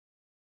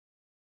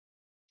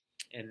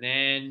 And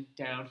then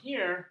down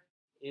here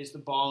is the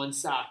ball and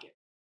socket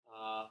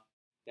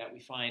that we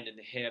find in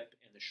the hip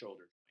and the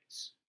shoulder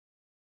joints.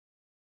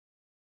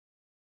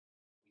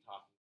 We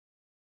talk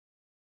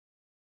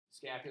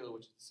scapula,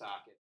 which is the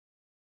socket.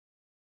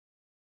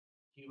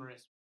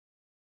 Humerus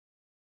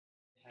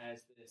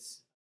has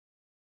this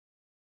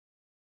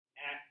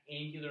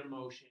angular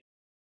motion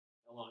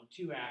along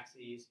two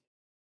axes,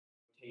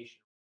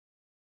 rotation.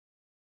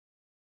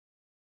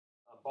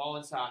 A ball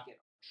and socket,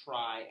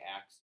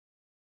 tri-axis,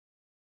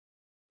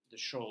 the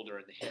shoulder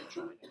and the hip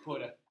joint. I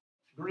put a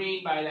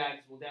green by that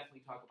because we'll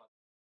definitely talk about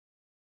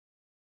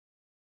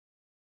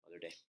that another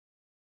day.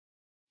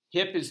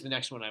 Hip is the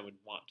next one I would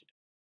want to do.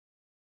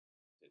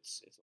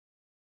 It's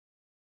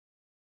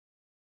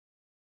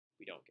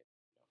we don't get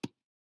it.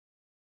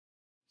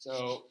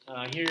 So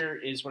here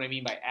is what I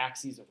mean by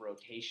axes of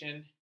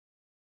rotation.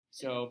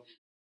 So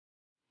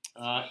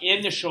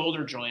in the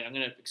shoulder joint, I'm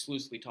going to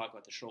exclusively talk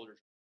about the shoulder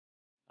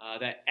joint.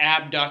 That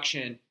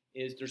abduction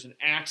is there's an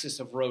axis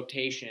of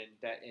rotation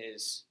that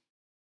is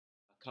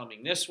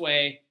coming this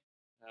way,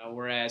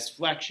 whereas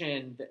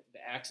flexion, the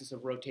axis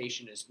of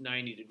rotation is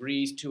 90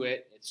 degrees to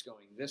it. It's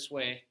going this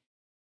way.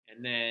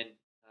 And then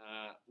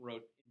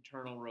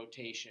internal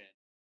rotation,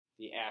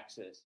 the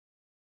axis.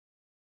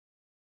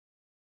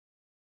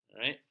 All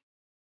right.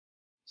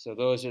 So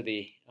those are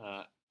the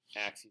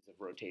axes of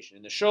rotation.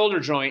 In the shoulder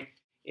joint,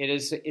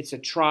 it's a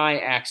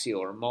triaxial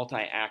or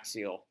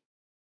multi-axial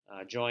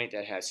joint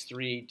that has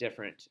three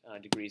different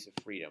degrees of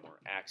freedom or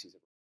axes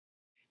of rotation.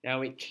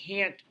 Now it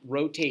can't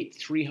rotate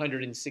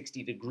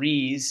 360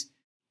 degrees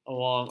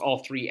along all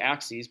three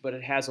axes, but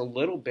it has a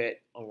little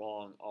bit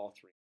along all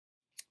three.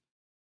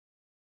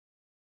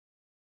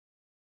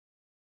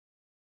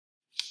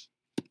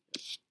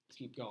 Let's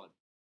keep going.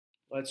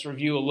 Let's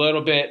review a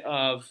little bit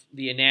of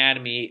the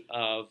anatomy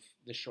of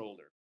the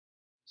shoulder.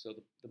 So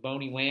the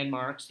bony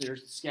landmarks,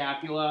 there's the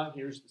scapula,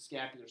 here's the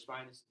scapular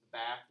spine, this is the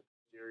back, the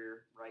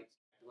posterior right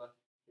scapula.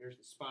 Here's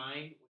the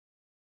spine,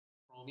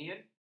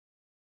 acromion,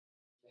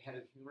 the head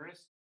of the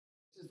humerus.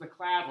 This is the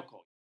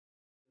clavicle.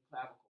 The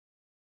clavicle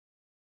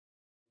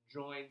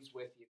joins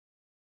with you.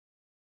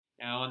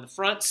 Now on the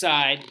front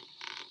side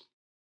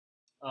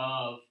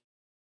of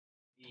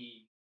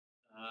the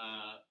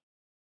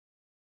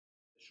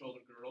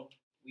shoulder girdle,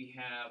 we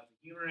have the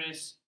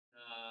humerus,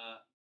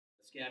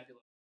 the scapula.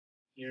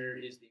 Here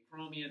is the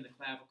acromion, the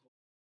clavicle.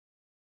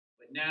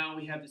 But now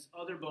we have this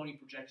other bony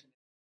projection that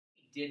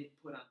we didn't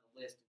put on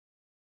the list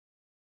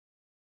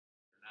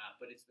or not,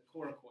 but it's the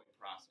coracoid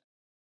process.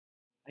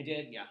 I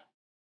did? Yeah.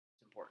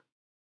 It's important.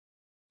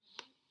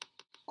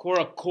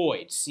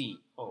 Coracoid,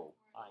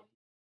 C-O-I.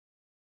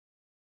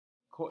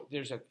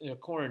 There's a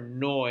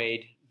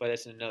coronoid, but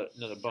it's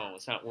another bone.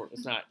 It's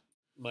not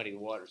muddy the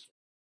waters.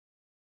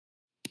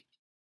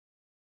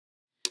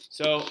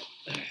 So,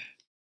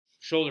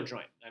 shoulder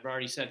joint. I've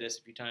already said this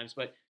a few times,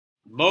 but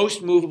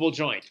most movable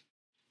joint.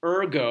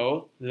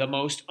 Ergo, the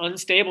most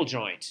unstable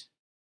joint.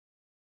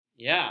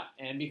 Yeah,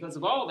 and because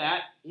of all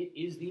that, it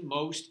is the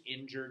most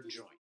injured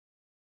joint.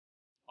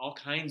 All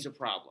kinds of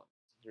problems.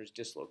 There's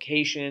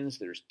dislocations,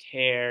 there's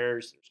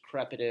tears, there's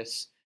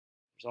crepitus,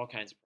 there's all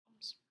kinds of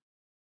problems.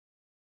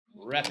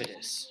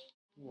 Crepitus.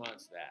 Who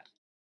wants that?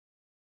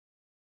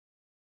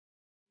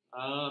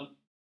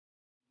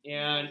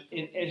 And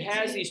it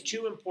has these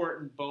two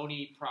important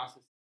bony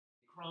processes.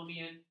 The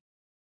acromion,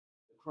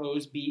 the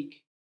crow's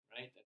beak,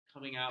 right, that's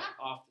coming out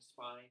off the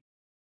spine.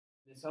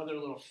 This other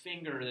little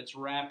finger that's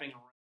wrapping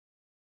around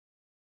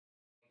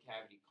the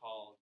cavity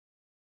called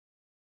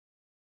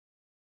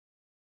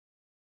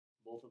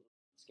both of them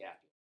scapula.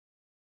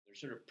 They're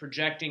sort of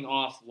projecting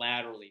off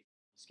laterally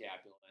from the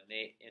scapula,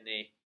 and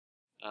they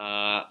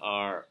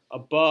are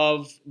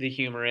above the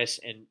humerus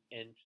and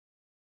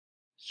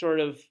sort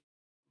of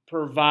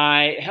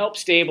help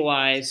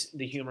stabilize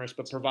the humerus,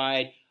 but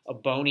provide a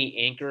bony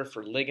anchor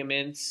for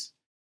ligaments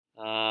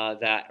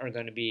that are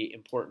going to be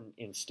important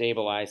in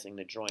stabilizing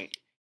the joint.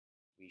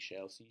 We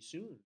shall see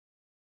soon.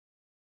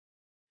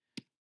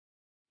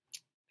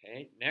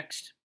 Okay,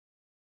 next.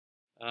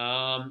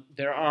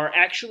 There are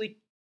actually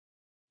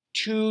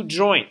two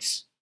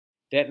joints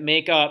that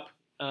make up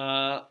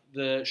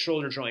the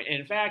shoulder joint. And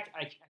in fact,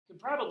 I could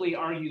probably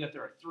argue that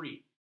there are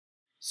three.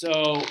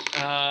 So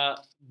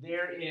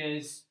there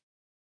is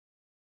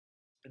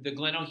the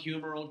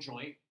glenohumeral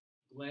joint,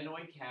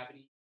 glenoid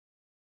cavity,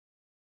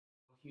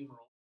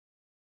 humeral,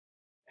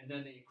 and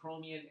then the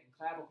acromion and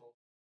clavicle,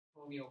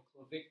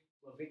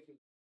 acromioclavicular.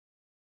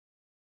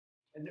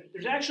 And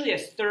there's actually a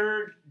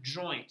third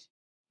joint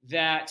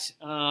that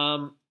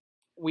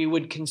we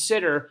would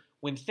consider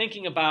when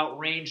thinking about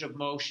range of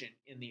motion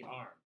in the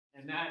arm,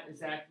 and that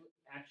is actually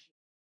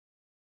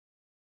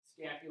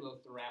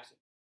scapulothoracic,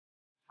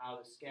 how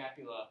the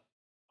scapula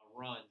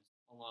runs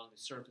along the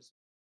surface.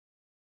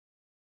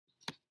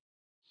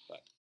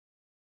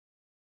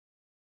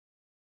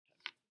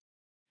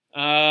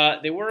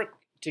 They work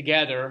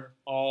together,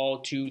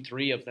 all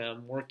three of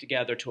them work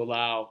together to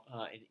allow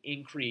an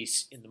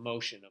increase in the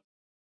motion of.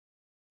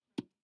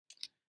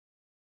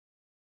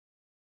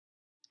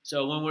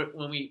 So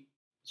when we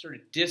sort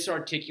of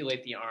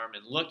disarticulate the arm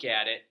and look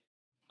at it,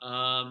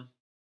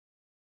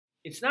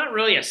 it's not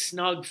really a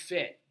snug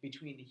fit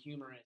between the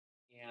humerus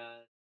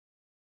and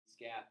the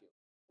scapula.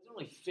 It doesn't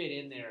really fit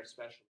in there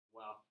especially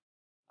well.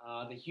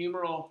 The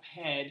humeral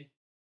head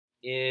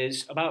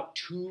is about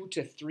 2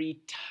 to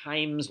 3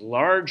 times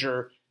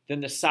larger than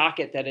the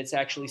socket that it's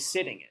actually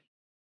sitting in.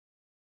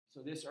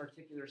 So this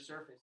articular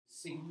surface is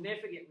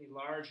significantly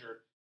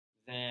larger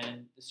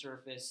than the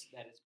surface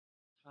that is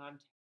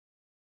contact.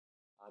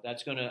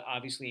 That's going to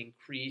obviously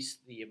increase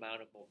the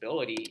amount of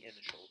mobility in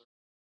the shoulder.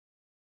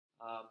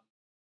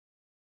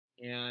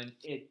 And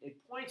it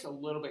points a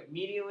little bit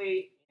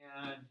medially,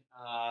 and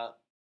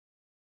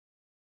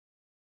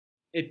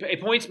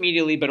it points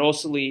medially, but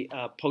also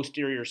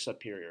posterior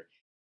superior.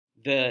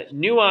 The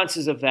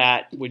nuances of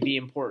that would be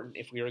important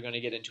if we were going to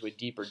get into a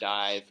deeper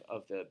dive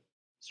of the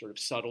sort of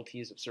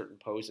subtleties of certain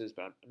poses,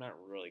 but I'm not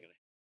really going to.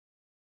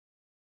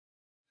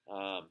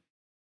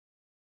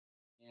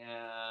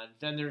 And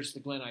then there's the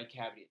glenoid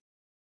cavity.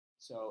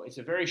 So it's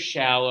a very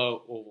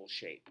shallow oval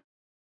shape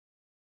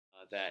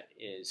that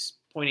is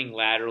pointing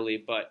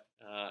laterally, but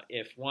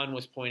if one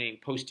was pointing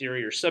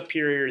posterior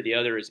superior, the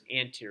other is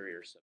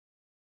anterior superior.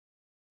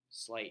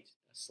 Slight.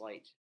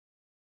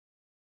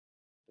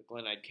 The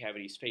glenoid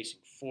cavity is facing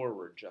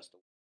forward just a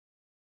little.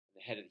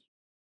 The head of the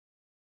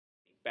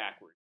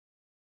backward.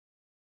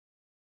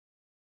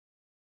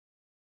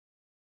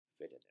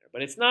 Fit in there.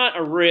 But it's not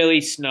a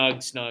really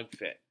snug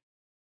fit.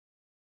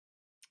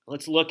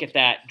 Let's look at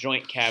that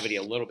joint cavity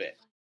a little bit.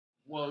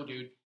 Whoa,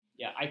 dude.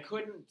 Yeah, I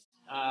couldn't.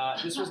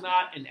 This was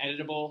not an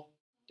editable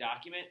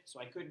document, so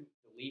I couldn't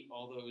delete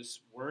all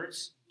those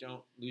words.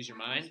 Don't lose your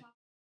mind.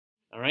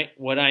 All right.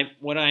 What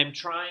I'm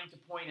trying to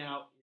point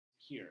out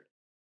here.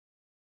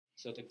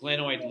 So the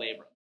glenoid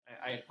labrum.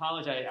 I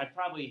apologize. I'd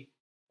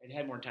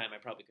had more time. I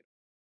probably could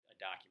have a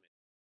document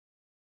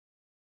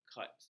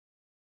cut.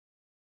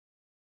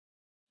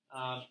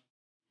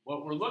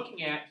 What we're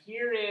looking at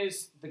here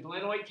is the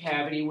glenoid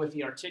cavity with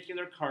the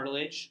articular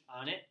cartilage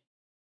on it.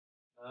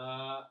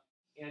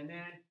 And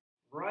then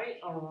right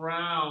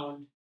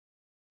around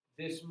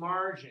this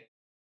margin,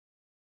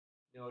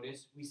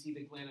 notice we see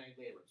the glenoid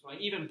labrum. So I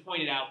even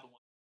pointed out the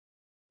one.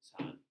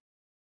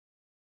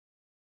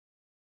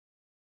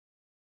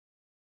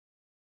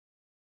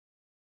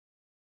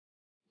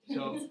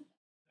 So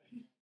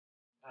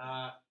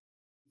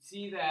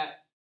see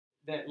that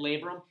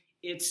labrum?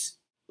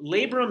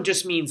 Labrum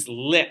just means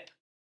lip,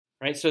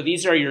 right? So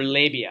these are your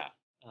labia,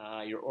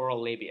 your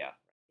oral labia,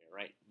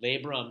 right?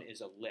 Labrum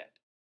is a lip.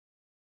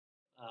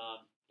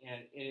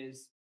 And the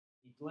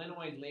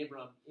glenoid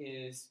labrum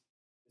is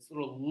this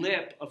little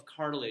lip of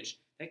cartilage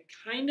that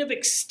kind of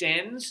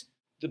extends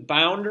the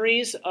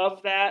boundaries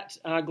of that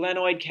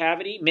glenoid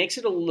cavity, makes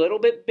it a little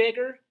bit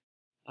bigger,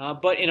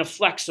 but in a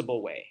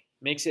flexible way,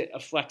 makes it a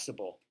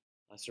flexible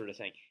sort of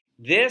thing.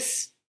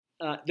 There's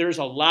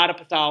a lot of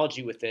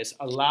pathology with this.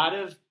 A lot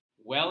of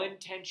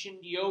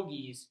well-intentioned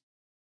yogis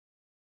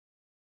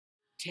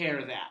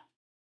tear that,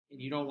 and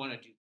you don't want to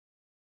do.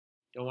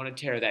 Don't want to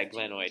tear that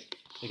glenoid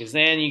because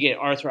then you get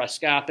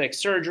arthroscopic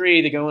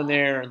surgery. They go in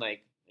there and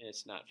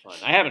it's not fun.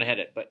 I haven't had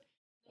it, but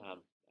I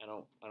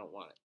don't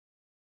want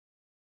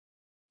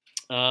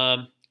it.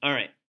 All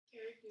right.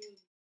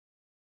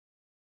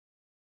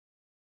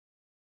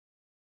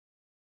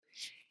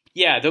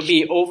 Yeah, they'll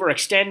be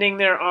overextending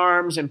their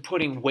arms and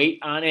putting weight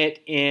on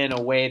it in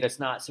a way that's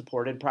not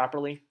supported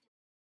properly.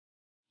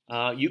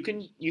 You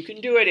can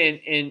do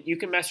it and you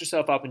can mess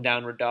yourself up in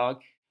downward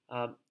dog.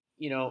 I'm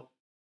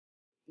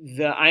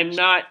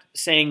not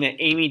saying that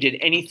Amy did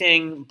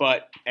anything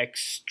but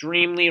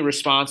extremely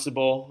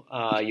responsible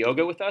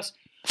yoga with us,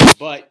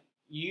 but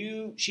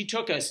she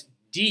took us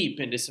deep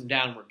into some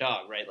downward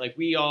dog, right? Like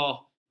we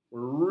all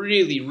were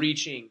really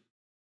reaching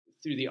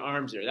through the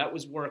arms there. That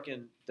was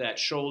working that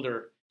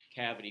shoulder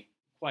cavity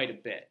quite a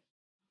bit.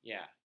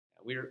 Yeah,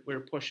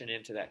 we're pushing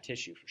into that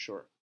tissue for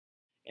sure.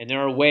 And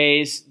there are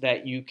ways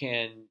that you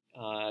can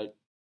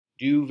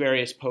do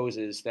various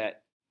poses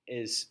that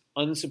is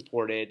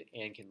unsupported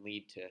and can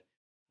lead to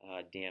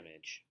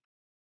damage.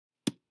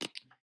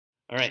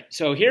 All right,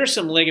 so here are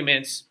some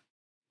ligaments.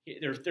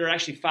 There are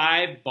actually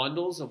 5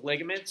 bundles of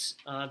ligaments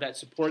that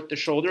support the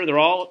shoulder. They're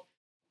all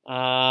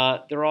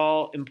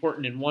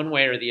important in one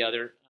way or the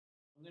other.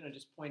 I'm going to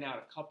just point out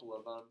a couple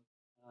of them.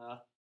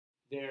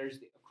 There's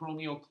the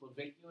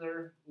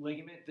acromioclavicular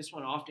ligament. This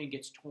one often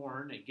gets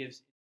torn and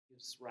gives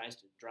rise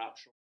to drop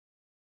shoulder.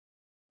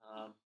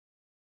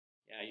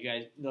 Yeah, you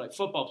guys, like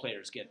football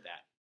players get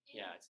that.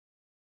 Yeah,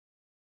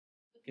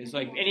 because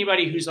like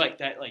anybody who's like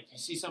that, like you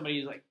see somebody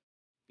who's like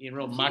being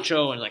real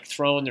macho and like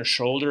throwing their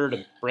shoulder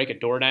to break a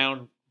door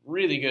down.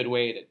 Really good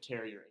way to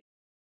tear your.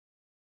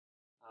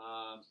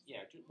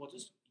 Yeah, we'll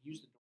just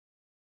use the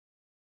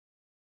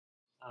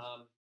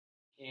door.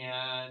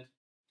 And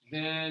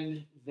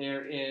then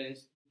there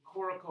is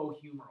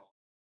coracohumeral.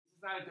 This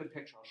is not a good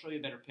picture. I'll show you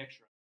a better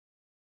picture.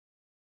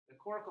 The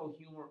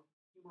coracohumeral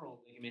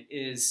ligament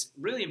is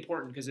really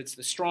important because it's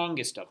the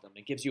strongest of them.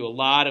 It gives you a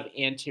lot of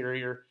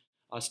anterior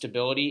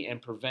stability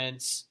and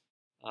prevents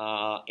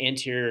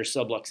anterior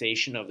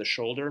subluxation of the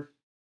shoulder,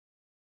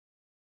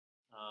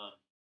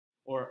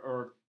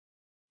 or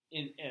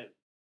in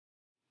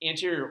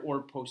anterior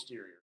or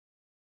posterior.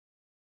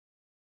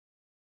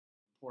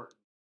 Important.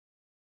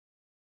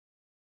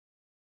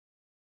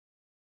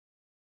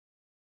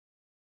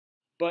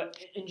 But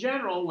in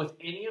general, with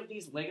any of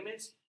these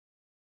ligaments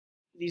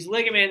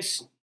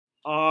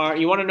are,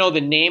 you want to know the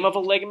name of a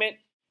ligament?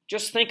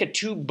 Just think of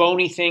two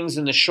bony things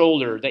in the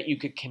shoulder that you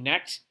could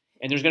connect,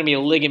 and there's going to be a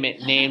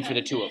ligament named for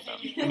the two of them.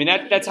 I mean,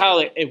 that's how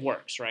it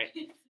works, right?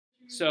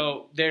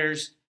 So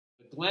there's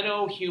the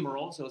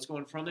glenohumeral, so it's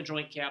going from the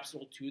joint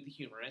capsule to the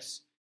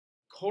humerus.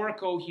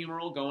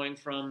 Coracohumeral, going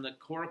from the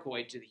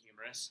coracoid to the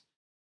humerus.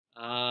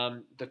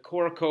 The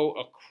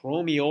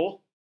coracoacromial,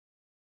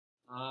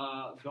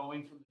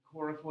 going from the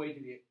coracoid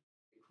to the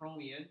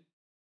acromion.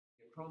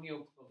 The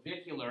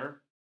acromioclavicular,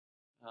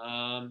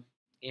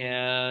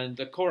 and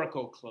the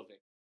coracoclavicular.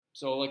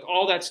 So like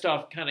all that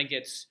stuff kind of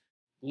gets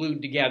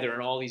glued together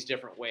in all these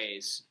different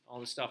ways. All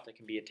the stuff that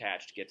can be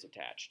attached gets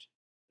attached.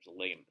 There's a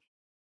ligament.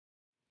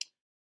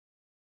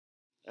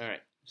 All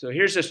right, so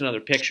here's just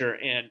another picture,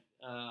 and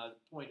the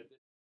point of this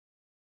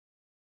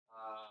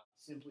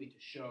simply to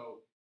show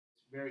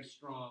this very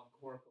strong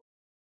coracoid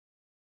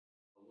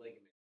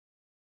ligament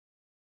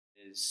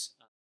is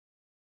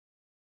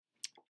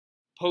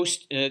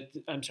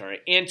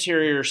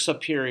anterior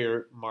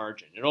superior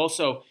margin. It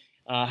also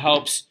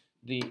helps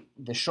the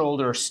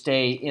shoulder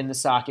stay in the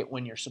socket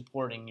when you're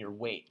supporting your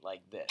weight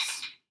like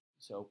this.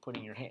 So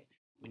putting your hand,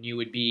 when you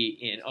would be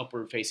in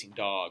upward facing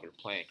dog or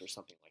plank or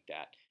something like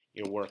that,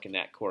 you're working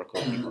that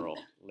coracohumeral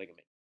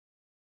ligament.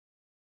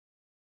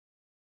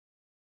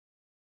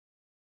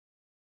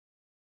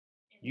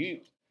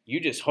 You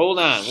just hold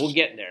on. We'll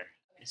get there.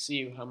 Let's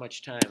see how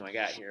much time I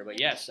got here. But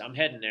yes, I'm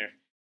heading there.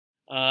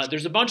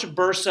 There's a bunch of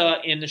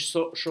bursa in the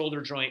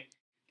shoulder joint.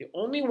 The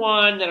only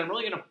one that I'm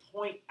really going to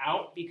point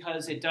out,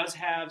 because it does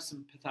have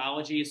some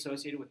pathology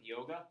associated with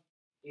yoga,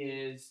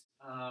 is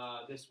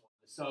this one,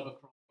 the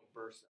subacromial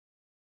bursa.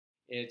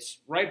 It's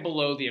right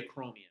below the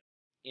acromion.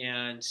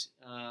 And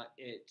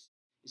it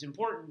is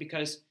important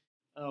because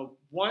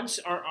once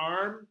our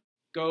arm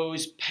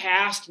goes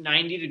past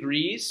 90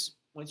 degrees,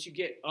 once you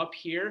get up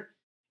here,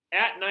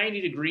 at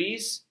 90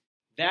 degrees,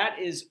 that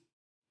is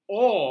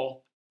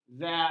all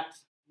that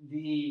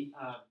the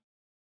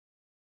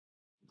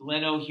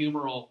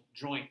glenohumeral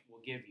joint will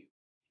give you.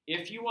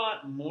 If you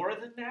want more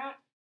than that,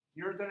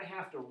 you're going to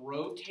have to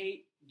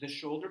rotate the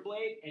shoulder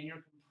blade, and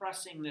you're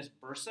compressing this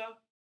bursa,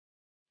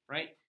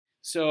 right?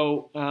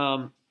 So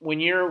when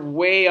you're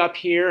way up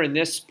here in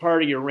this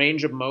part of your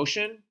range of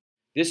motion,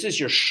 this is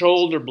your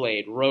shoulder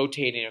blade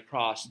rotating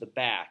across the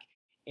back.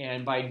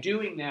 And by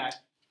doing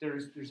that,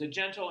 there's a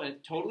gentle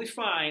and totally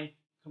fine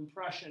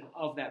compression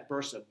of that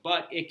bursa,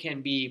 but it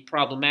can be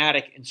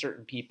problematic in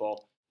certain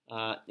people,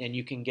 and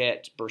you can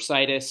get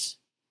bursitis.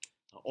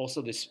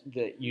 Also,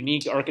 the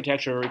unique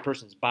architecture of every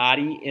person's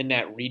body in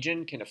that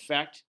region can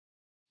affect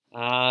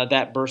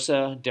that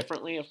bursa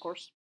differently, of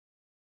course.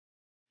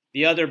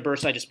 The other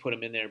bursa, I just put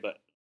them in there, but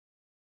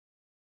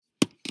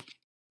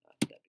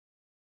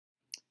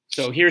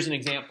so here's an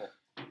example.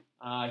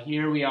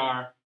 Here we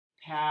are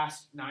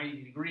past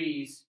 90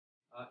 degrees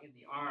in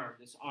the arm.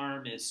 This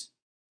arm is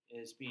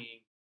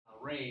being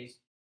raised.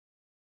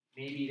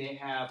 Maybe they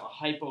have a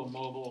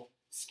hypomobile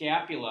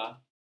scapula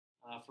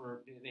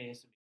they have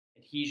some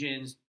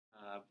adhesions,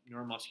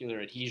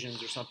 neuromuscular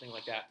adhesions or something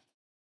like that,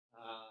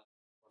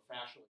 or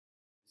fascial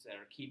that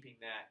are keeping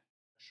that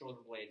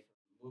shoulder blade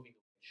from moving the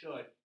way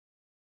it should.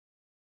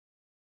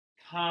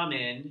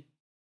 Common,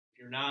 if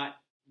you're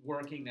not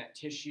working that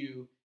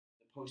tissue,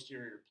 the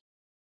posterior,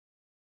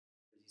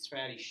 these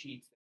fatty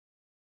sheets,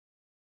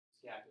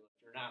 scapula,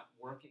 if you're not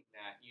working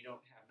that, you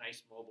don't have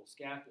nice mobile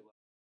scapula.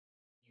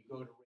 You go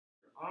to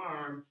raise your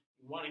arm,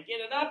 you want to get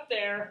it up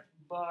there,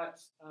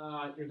 but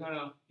you're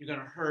gonna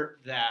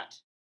hurt that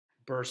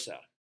bursa.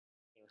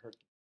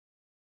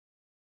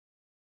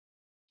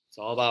 It's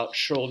all about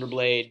shoulder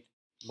blade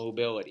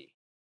mobility.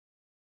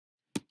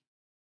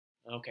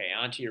 Okay,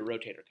 on to your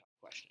rotator cuff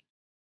question.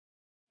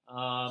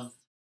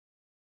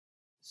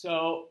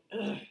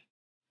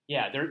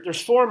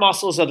 There's four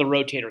muscles of the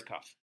rotator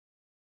cuff.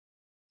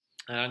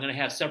 I'm going to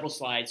have several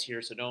slides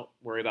here, so don't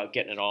worry about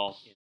getting it all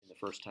in the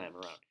first time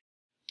around.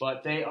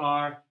 But they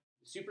are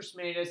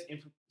supraspinatus,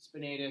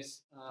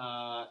 infraspinatus,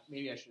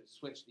 maybe I should have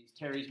switched these,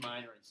 teres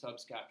minor and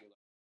subscapular.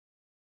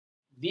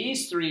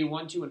 These three,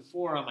 1, 2, and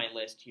 4 on my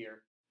list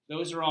here,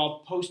 those are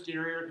all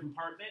posterior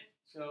compartment.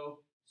 So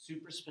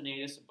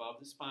supraspinatus above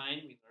the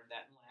spine, we learned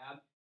that in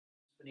lab.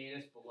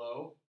 Spinatus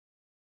below.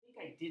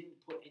 I think I didn't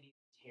put any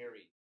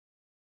teres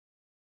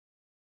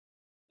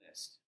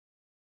list.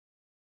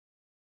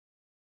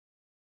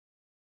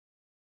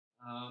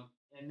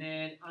 And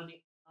then on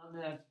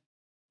the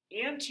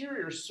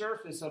anterior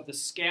surface of the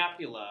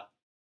scapula,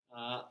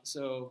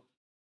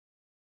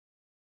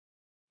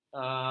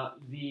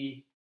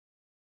 the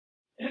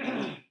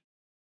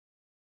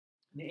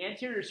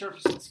anterior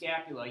surface of the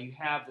scapula, you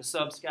have the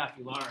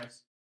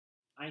subscapularis.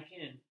 I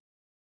can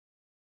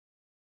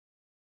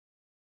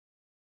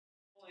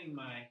pulling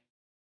my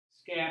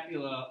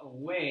scapula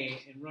away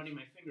and running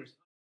my fingers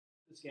up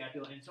the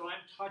scapula, and so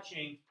I'm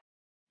touching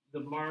the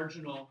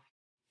marginal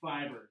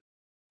fiber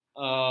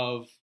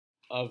of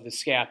the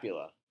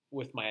scapula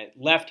with my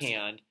left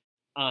hand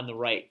on the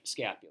right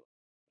scapula.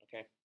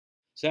 Okay,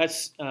 So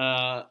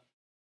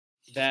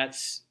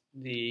that's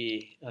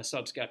the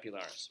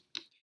subscapularis.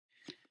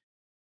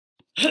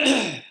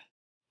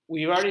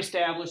 We've already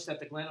established that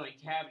the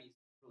glenoid cavity is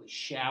really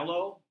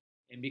shallow,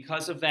 and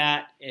because of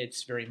that,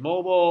 it's very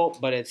mobile,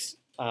 but it's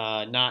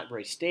not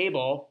very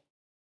stable.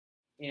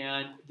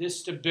 And this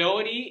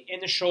stability in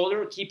the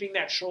shoulder, keeping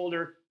that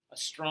shoulder a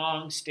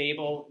strong,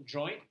 stable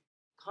joint,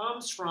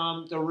 comes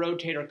from the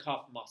rotator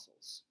cuff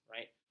muscles,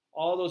 right?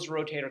 All those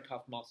rotator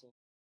cuff muscles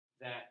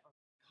that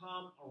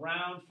come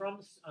around from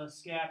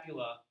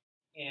scapula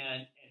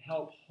and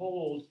help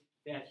hold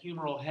that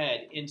humeral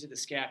head into the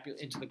scapula,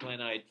 into the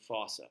glenoid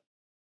fossa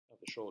of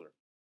the shoulder.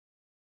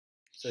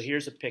 So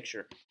here's a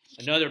picture,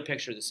 another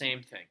picture, the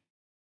same thing.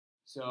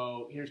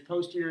 So here's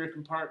posterior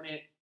compartment.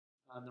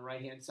 On the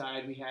right-hand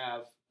side, we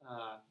have,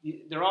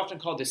 they're often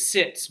called the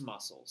sits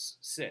muscles,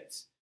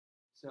 sits.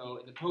 So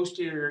in the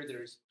posterior,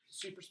 there's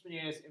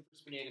supraspinatus,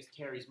 infraspinatus,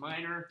 teres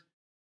minor,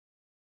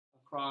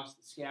 across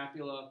the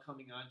scapula,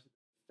 coming onto the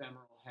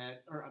femoral head,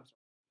 or I'm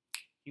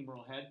sorry,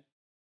 humeral head.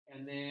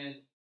 And then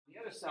on the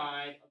other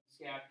side of the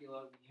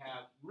scapula, we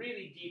have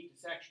really deep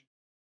dissection,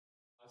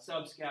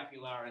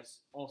 subscapularis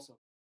also.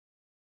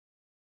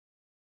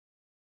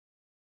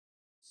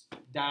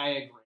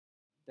 Diagram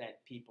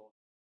that people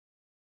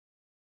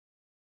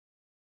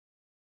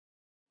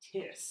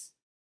TIS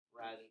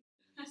rather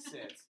than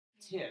sits.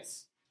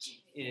 TIS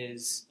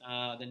is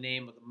the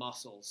name of the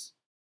muscles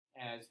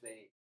as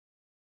they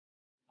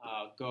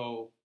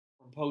go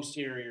from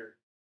posterior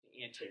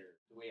to anterior.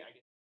 The way I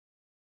get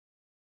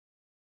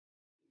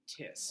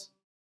TIS.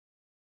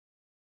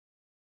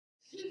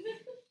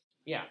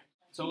 Yeah.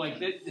 So like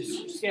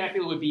the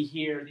scapula would be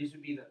here. These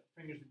would be the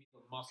fingers would be the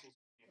muscles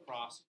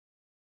across.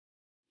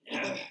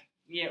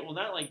 Yeah. Well,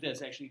 not like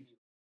this actually.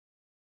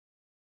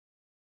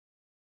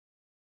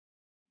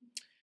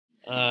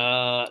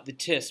 The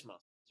TIS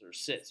muscles or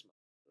sits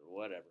muscles or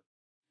whatever.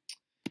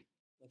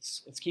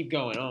 Let's keep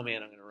going. Oh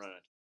man, I'm gonna run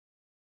it.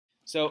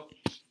 So,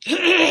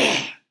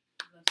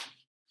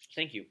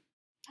 thank you.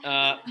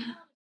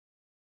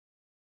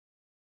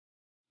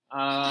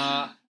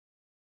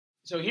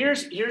 So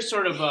here's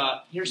sort of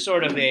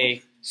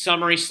a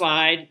summary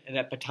slide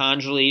that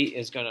Patanjali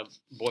is going to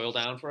boil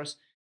down for us.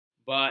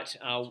 But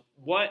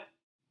what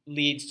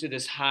leads to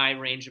this high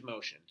range of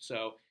motion?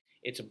 So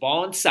it's a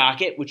ball and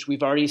socket, which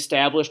we've already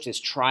established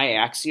is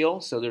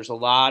triaxial. So there's a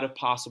lot of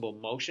possible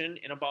motion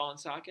in a ball and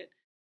socket.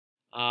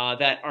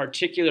 That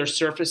articular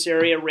surface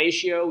area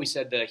ratio, we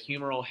said the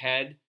humeral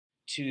head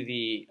to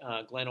the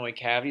glenoid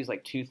cavity is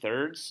like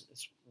 2/3.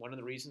 It's one of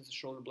the reasons the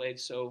shoulder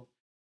blade's so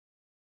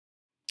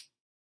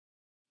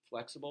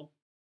flexible.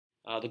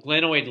 The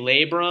glenoid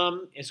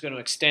labrum is going to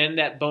extend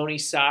that bony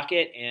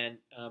socket, and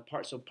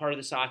part of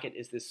the socket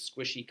is this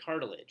squishy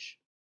cartilage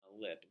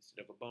lip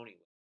instead of a bony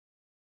lip.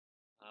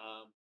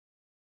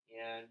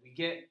 And we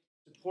get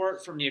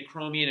support from the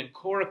acromion and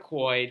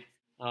coracoid,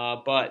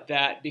 but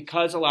that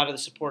because a lot of the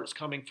support is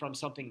coming from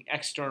something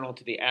external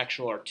to the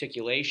actual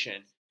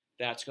articulation,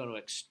 that's going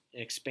to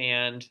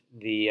expand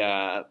the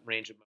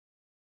range of motion.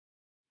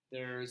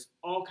 There's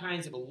all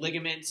kinds of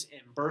ligaments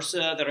and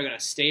bursa that are going to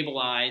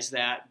stabilize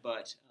that,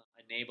 but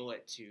enable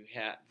it to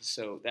have,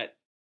 so that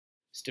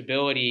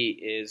stability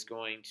is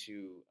going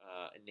to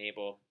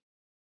enable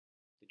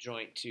the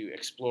joint to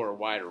explore a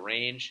wider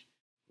range.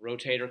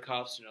 Rotator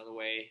cuffs, another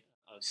way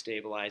of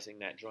stabilizing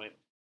that joint.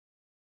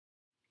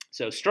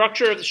 So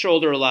structure of the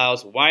shoulder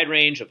allows a wide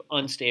range of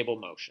unstable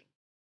motion.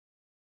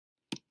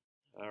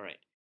 All right,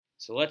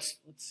 so let's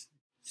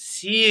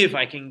see if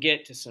I can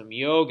get to some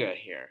yoga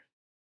here.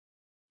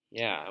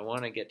 Yeah, I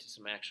want to get to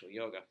some actual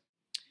yoga.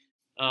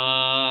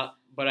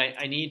 But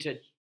I need to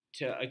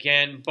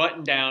again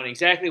button down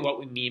exactly what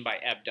we mean by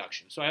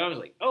abduction. So I was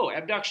like, oh,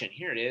 abduction,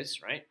 here it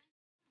is, right?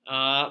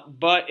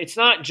 But it's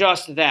not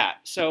just that.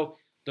 So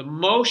the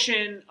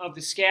motion of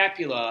the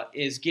scapula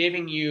is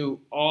giving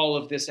you all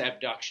of this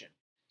abduction.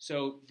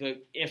 So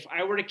if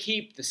I were to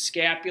keep the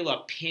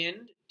scapula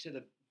pinned to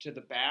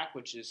the back,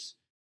 which is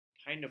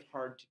kind of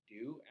hard to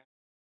do,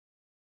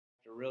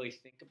 to really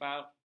think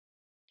about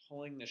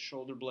pulling the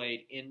shoulder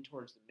blade in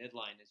towards the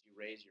midline as you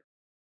raise your.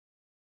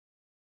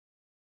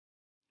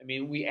 I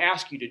mean, we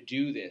ask you to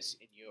do this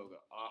in yoga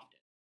often.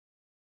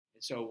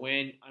 And so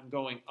when I'm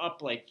going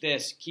up like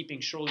this, keeping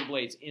shoulder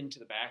blades into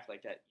the back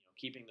like that,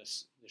 keeping the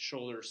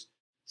shoulders,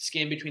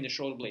 skin between the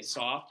shoulder blades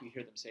soft, you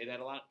hear them say that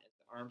a lot as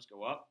the arms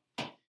go up.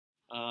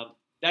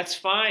 That's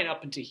fine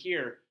up into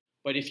here,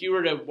 but if you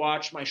were to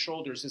watch my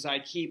shoulders as I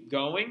keep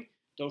going,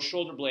 those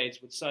shoulder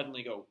blades would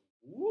suddenly go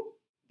whoop.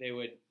 They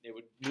would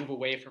move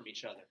away from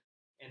each other.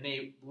 And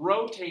they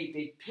rotate,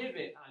 they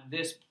pivot on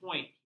this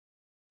point.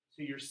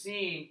 So you're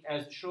seeing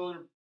as the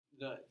shoulder,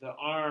 the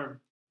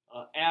arm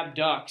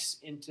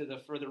abducts into the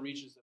further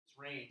reaches of its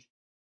range,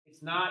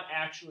 it's not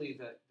actually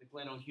the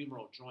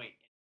glenohumeral joint.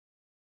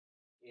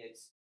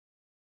 It's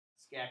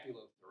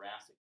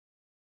scapulothoracic.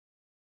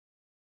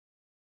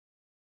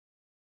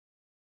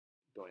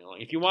 Going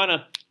along. If you want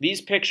to,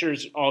 these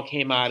pictures all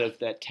came out of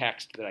that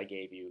text that I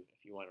gave you.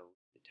 If you want to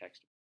read the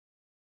text.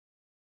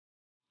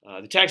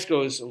 The text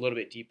goes a little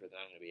bit deeper than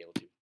I'm going to be able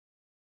to.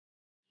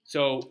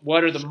 So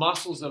what are the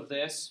muscles of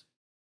this?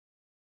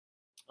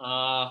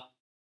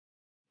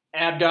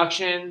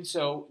 Abduction,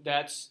 so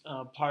that's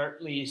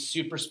partly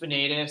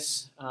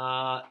supraspinatus.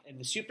 And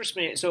the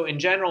supraspinatus, so in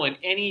general, in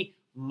any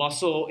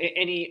muscle,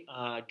 any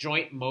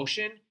joint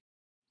motion,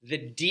 the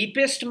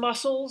deepest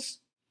muscles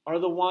are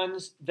the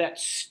ones that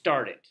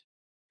start it.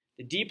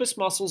 The deepest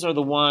muscles are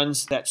the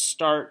ones that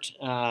start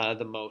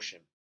the motion.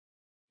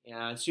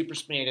 And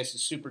supraspinatus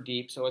is super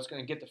deep, so it's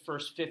going to get the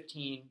first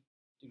 15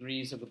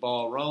 degrees of the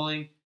ball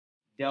rolling.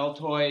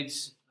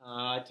 Deltoids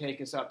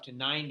take us up to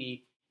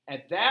 90.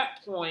 At that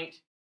point,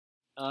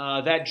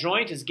 that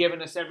joint has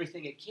given us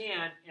everything it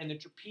can, and the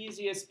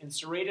trapezius and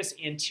serratus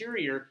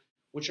anterior,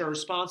 which are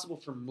responsible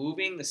for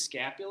moving the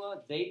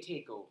scapula, they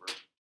take over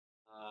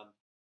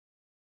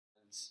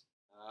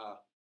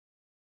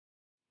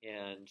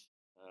and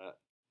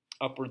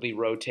upwardly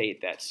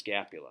rotate that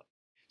scapula.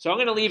 So I'm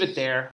going to leave it there.